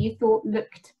habitat that you thought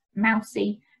looked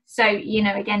mousy. So, you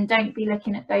know, again, don't be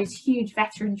looking at those huge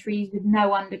veteran trees with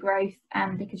no undergrowth,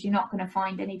 because you're not going to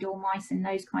find any dormice in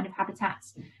those kind of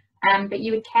habitats. But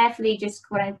you would carefully just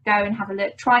kind of go and have a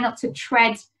look. Try not to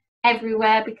tread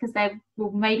everywhere because there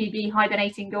will maybe be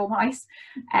hibernating dormice.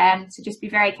 So just be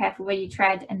very careful where you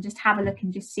tread and just have a look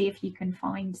and just see if you can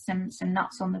find some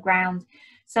nuts on the ground.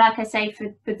 So like I say,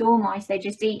 for dormice, they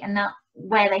just eat a nut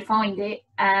where they find it,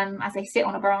 as they sit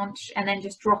on a branch, and then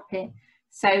just drop it.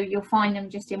 So you'll find them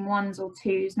just in ones or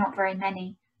twos, not very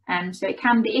many. So it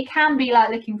can be like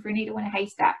looking for a needle in a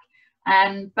haystack.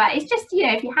 But it's just, you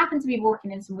know, if you happen to be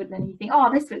walking in some woodland and you think, oh,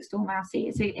 this looks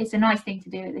dormousey, it's a nice thing to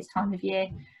do at this time of year.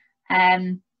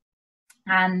 Yeah,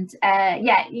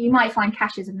 you might find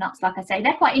caches of nuts. Like I say,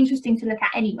 they're quite interesting to look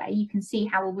at anyway. You can see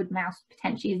how a wood mouse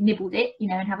potentially has nibbled it, you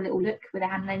know, and have a little look with a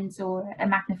hand lens or a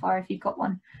magnifier if you've got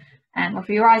one. Or if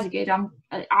your eyes are good,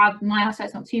 my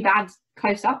eyesight's not too bad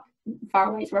close up.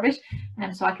 Far away is rubbish,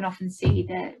 so I can often see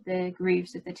the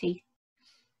grooves of the teeth,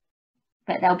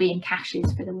 but they'll be in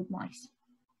caches for the wood mice.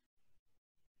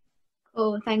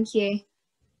 Oh, thank you.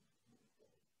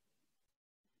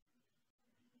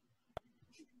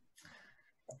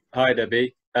 Hi,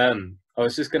 Debbie. I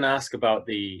was just going to ask about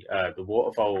the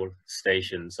waterfowl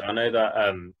stations. So I know that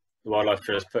the Wildlife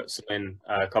Trust put some in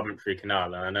Coventry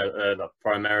Canal, and I know they're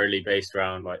primarily based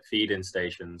around like feeding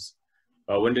stations.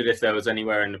 I wondered if there was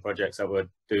anywhere in the projects that were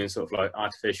doing sort of like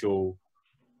artificial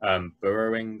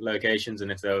burrowing locations,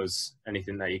 and if there was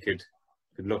anything that you could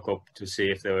look up to see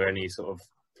if there were any sort of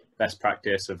best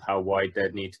practice of how wide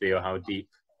they'd need to be or how deep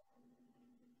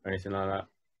or anything like that.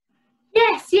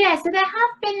 Yes, yeah. So there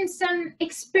have been some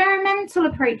experimental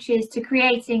approaches to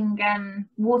creating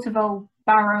watervole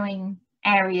burrowing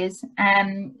areas.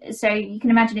 So you can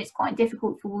imagine it's quite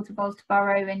difficult for watervoles to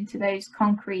burrow into those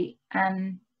concrete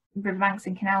riverbanks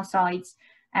and canal sides.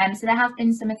 So there have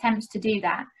been some attempts to do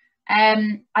that.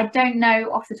 I don't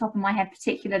know off the top of my head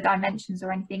particular dimensions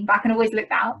or anything, but I can always look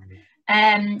that up.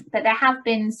 But there have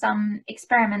been some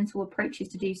experimental approaches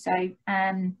to do so,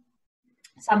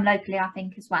 some locally I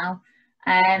think as well.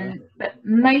 But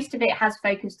most of it has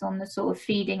focused on the sort of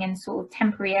feeding and sort of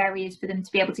temporary areas for them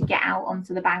to be able to get out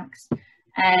onto the banks,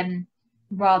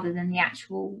 rather than the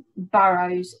actual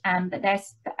burrows. But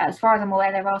there's, as far as I'm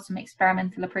aware, there are some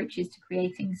experimental approaches to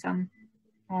creating some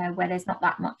where there's not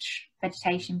that much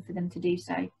vegetation for them to do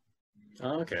so.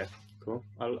 Oh, okay, cool.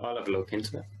 I'll have a look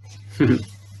into it.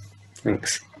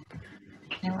 Thanks.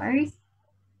 No worries.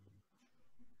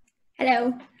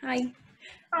 Hello. Hi.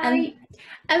 Hi.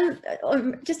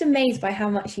 I'm just amazed by how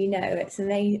much you know. It's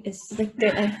amazing. It's like,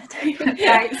 don't know.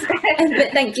 Thanks.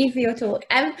 But thank you for your talk.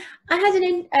 I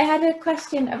had a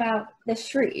question about the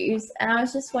shrews, and I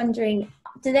was just wondering,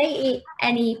 do they eat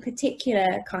any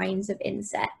particular kinds of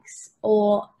insects,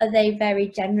 or are they very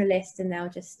generalist and they'll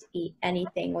just eat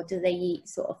anything, or do they eat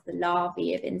sort of the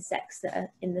larvae of insects that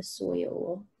are in the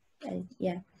soil?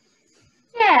 Yeah.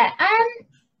 Yeah.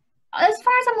 As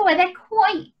far as I'm aware, they're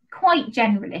quite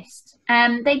generalist.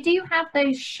 They do have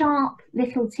those sharp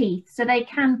little teeth, so they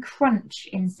can crunch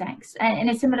insects in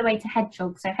a similar way to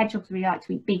hedgehogs. So hedgehogs really like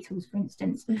to eat beetles, for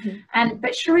instance.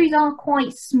 But shrews are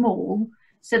quite small,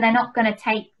 so they're not going to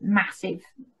take massive,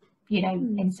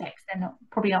 insects. They're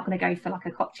probably not going to go for like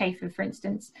a cockchafer, for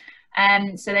instance.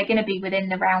 So they're going to be within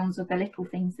the realms of the little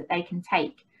things that they can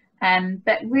take.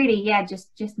 But really, yeah,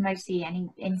 just mostly any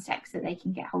insects that they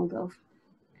can get hold of.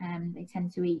 They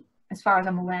tend to eat, as far as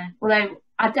I'm aware. Although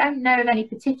I don't know of any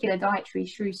particular dietary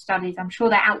shrew studies. I'm sure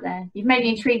they're out there. You've made me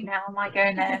intrigued now. I might go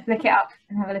and look it up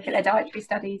and have a look at their dietary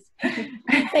studies.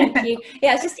 Thank you. Yeah,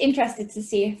 I was just interested to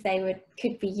see if they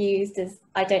could be used as,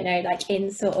 I don't know, like in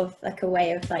sort of like a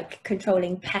way of like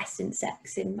controlling pest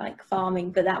insects in like farming,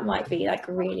 but that might be like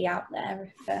really out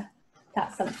there if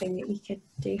that's something that you could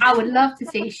do. I would love to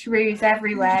see shrews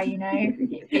everywhere,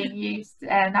 being used.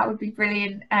 That would be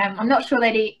brilliant. I'm not sure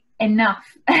they'd eat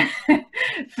enough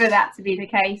for that to be the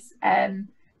case.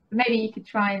 Maybe you could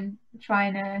try and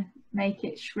make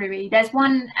it shrewy. There's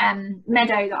one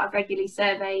meadow that I've regularly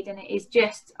surveyed, and it is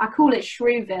just, I call it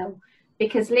Shrewville,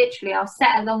 because literally I'll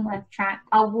set a long web trap,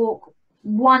 I'll walk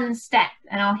one step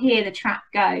and I'll hear the trap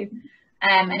go,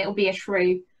 and it will be a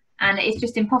shrew. And it's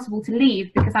just impossible to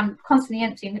leave because I'm constantly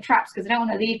emptying the traps because I don't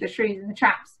want to leave the shrews in the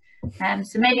traps.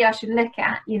 So maybe I should look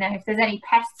at, if there's any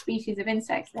pest species of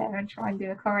insects there and try and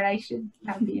do a correlation.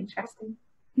 That would be interesting.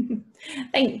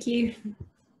 Thank you.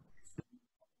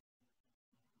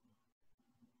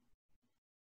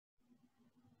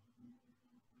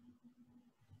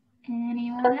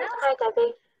 Anyone else? Hi,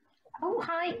 Debbie. Oh,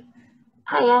 hi.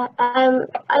 Hiya.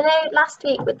 I know last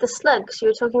week with the slugs, she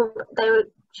was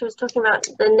talking about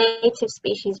the native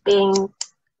species being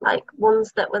like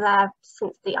ones that were there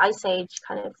since the Ice Age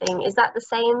kind of thing. Is that the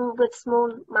same with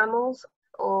small mammals,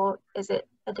 or is it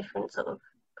a different sort of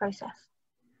process?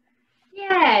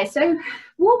 Yeah, so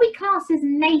what we class as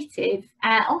native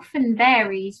often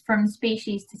varies from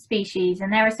species to species,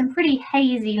 and there are some pretty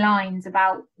hazy lines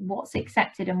about what's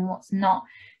accepted and what's not.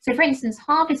 So for instance,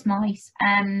 harvest mice,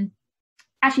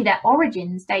 actually their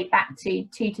origins date back to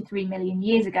 2 to 3 million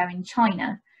years ago in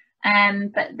China.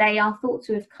 But they are thought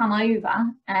to have come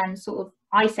over sort of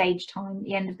Ice Age time,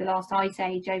 the end of the last Ice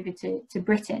Age, over to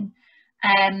Britain.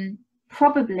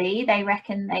 Probably they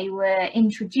reckon they were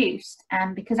introduced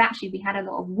because actually we had a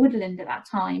lot of woodland at that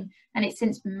time, and it's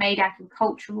since been made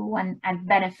agricultural and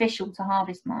beneficial to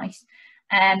harvest mice.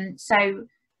 So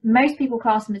most people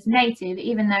class them as native,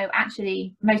 even though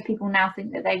actually most people now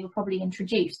think that they were probably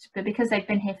introduced, but because they've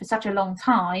been here for such a long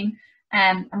time,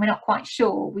 and we're not quite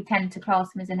sure, we tend to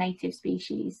class them as a native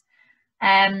species.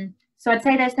 So I'd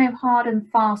say there's no hard and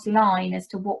fast line as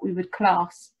to what we would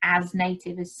class as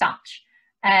native as such,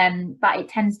 but it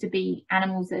tends to be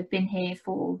animals that have been here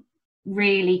for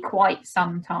really quite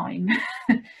some time.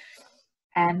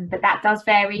 But that does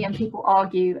vary, and people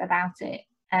argue about it.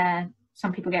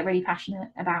 Some people get really passionate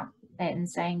about it and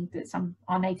saying that some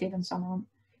are native and some aren't.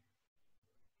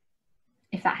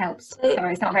 If that helps. So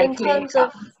sorry, it's not very clear. In terms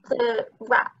of the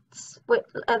rats,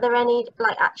 are there any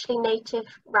like actually native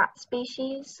rat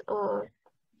species, or?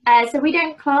 So we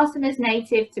don't class them as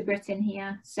native to Britain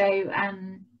here. So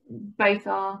both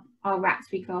our rats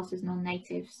we class as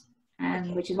non-natives,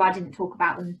 which is why I didn't talk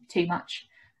about them too much.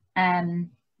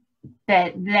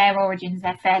 Their origins,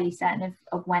 they're fairly certain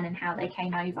of when and how they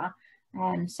came over.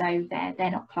 So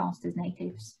they're not classed as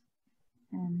natives.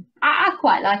 I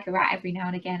quite like a rat every now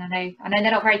and again. I know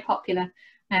they're not very popular,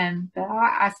 but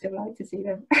I still like to see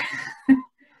them.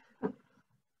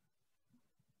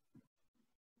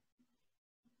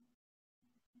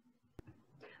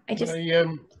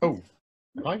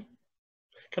 Hi.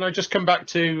 Can I just come back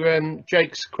to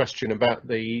Jake's question about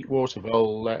the water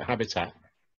vole habitat?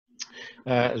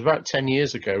 It was about 10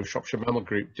 years ago, Shropshire Mammal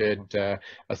Group did a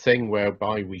thing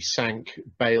whereby we sank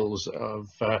bales of,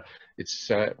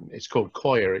 it's called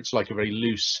coir, it's like a very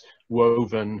loose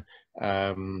woven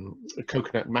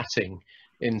coconut matting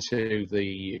into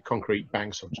the concrete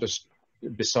banks, or just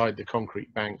beside the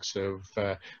concrete banks of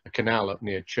a canal up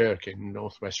near Chirk in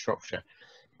northwest Shropshire.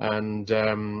 And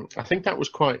I think that was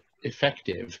quite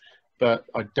effective, but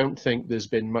I don't think there's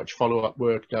been much follow-up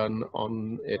work done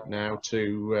on it now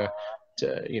to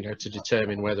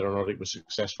determine whether or not it was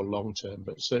successful long term,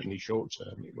 but certainly short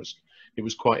term it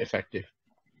was quite effective.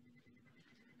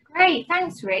 Great,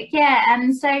 thanks, Rick. Yeah,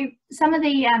 and so some of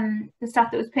the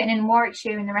stuff that was put in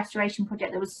Warwickshire in the restoration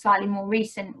project that was slightly more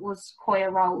recent was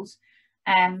coir rolls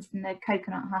from the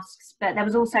coconut husks, but there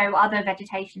was also other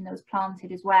vegetation that was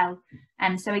planted as well.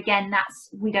 And so again,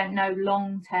 we don't know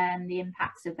long term the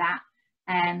impacts of that.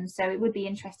 So it would be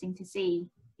interesting to see,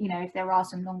 if there are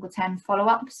some longer term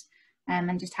follow-ups.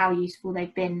 And just how useful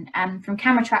they've been. From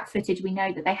camera trap footage, we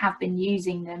know that they have been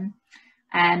using them,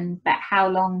 but how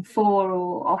long for,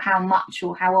 or how much,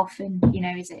 or how often,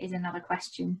 is another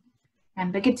question.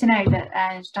 But good to know that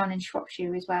it's done in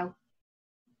Shropshire as well.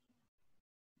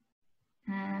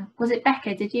 Was it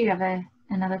Becca? Did you have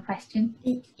another question?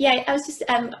 Yeah, I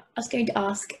was going to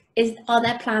ask: are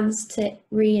there plans to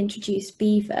reintroduce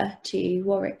beaver to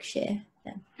Warwickshire?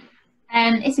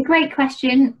 It's a great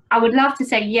question. I would love to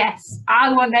say yes.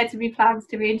 I want there to be plans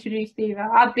to reintroduce beaver.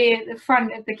 I'd be at the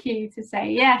front of the queue to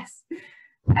say yes.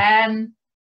 I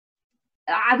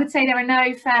would say there are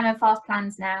no firm and fast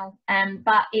plans now,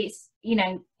 but it's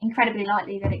incredibly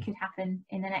likely that it could happen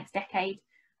in the next decade.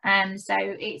 So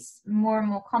it's more and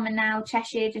more common now.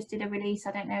 Cheshire just did a release.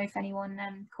 I don't know if anyone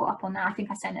caught up on that. I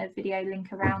think I sent a video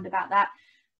link around about that.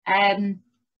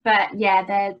 But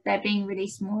yeah, they're being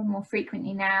released more and more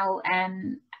frequently now,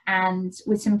 and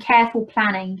with some careful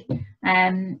planning,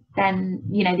 then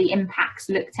the impacts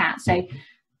looked at. So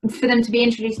for them to be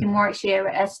introduced in Warwickshire,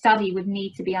 a study would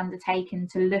need to be undertaken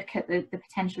to look at the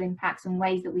potential impacts and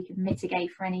ways that we could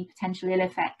mitigate for any potential ill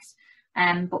effects,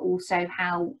 but also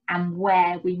how and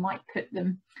where we might put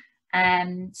them.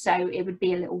 So it would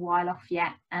be a little while off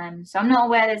yet. So I'm not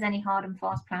aware there's any hard and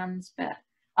fast plans, but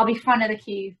I'll be front of the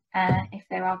queue if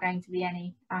there are going to be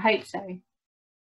any. I hope so.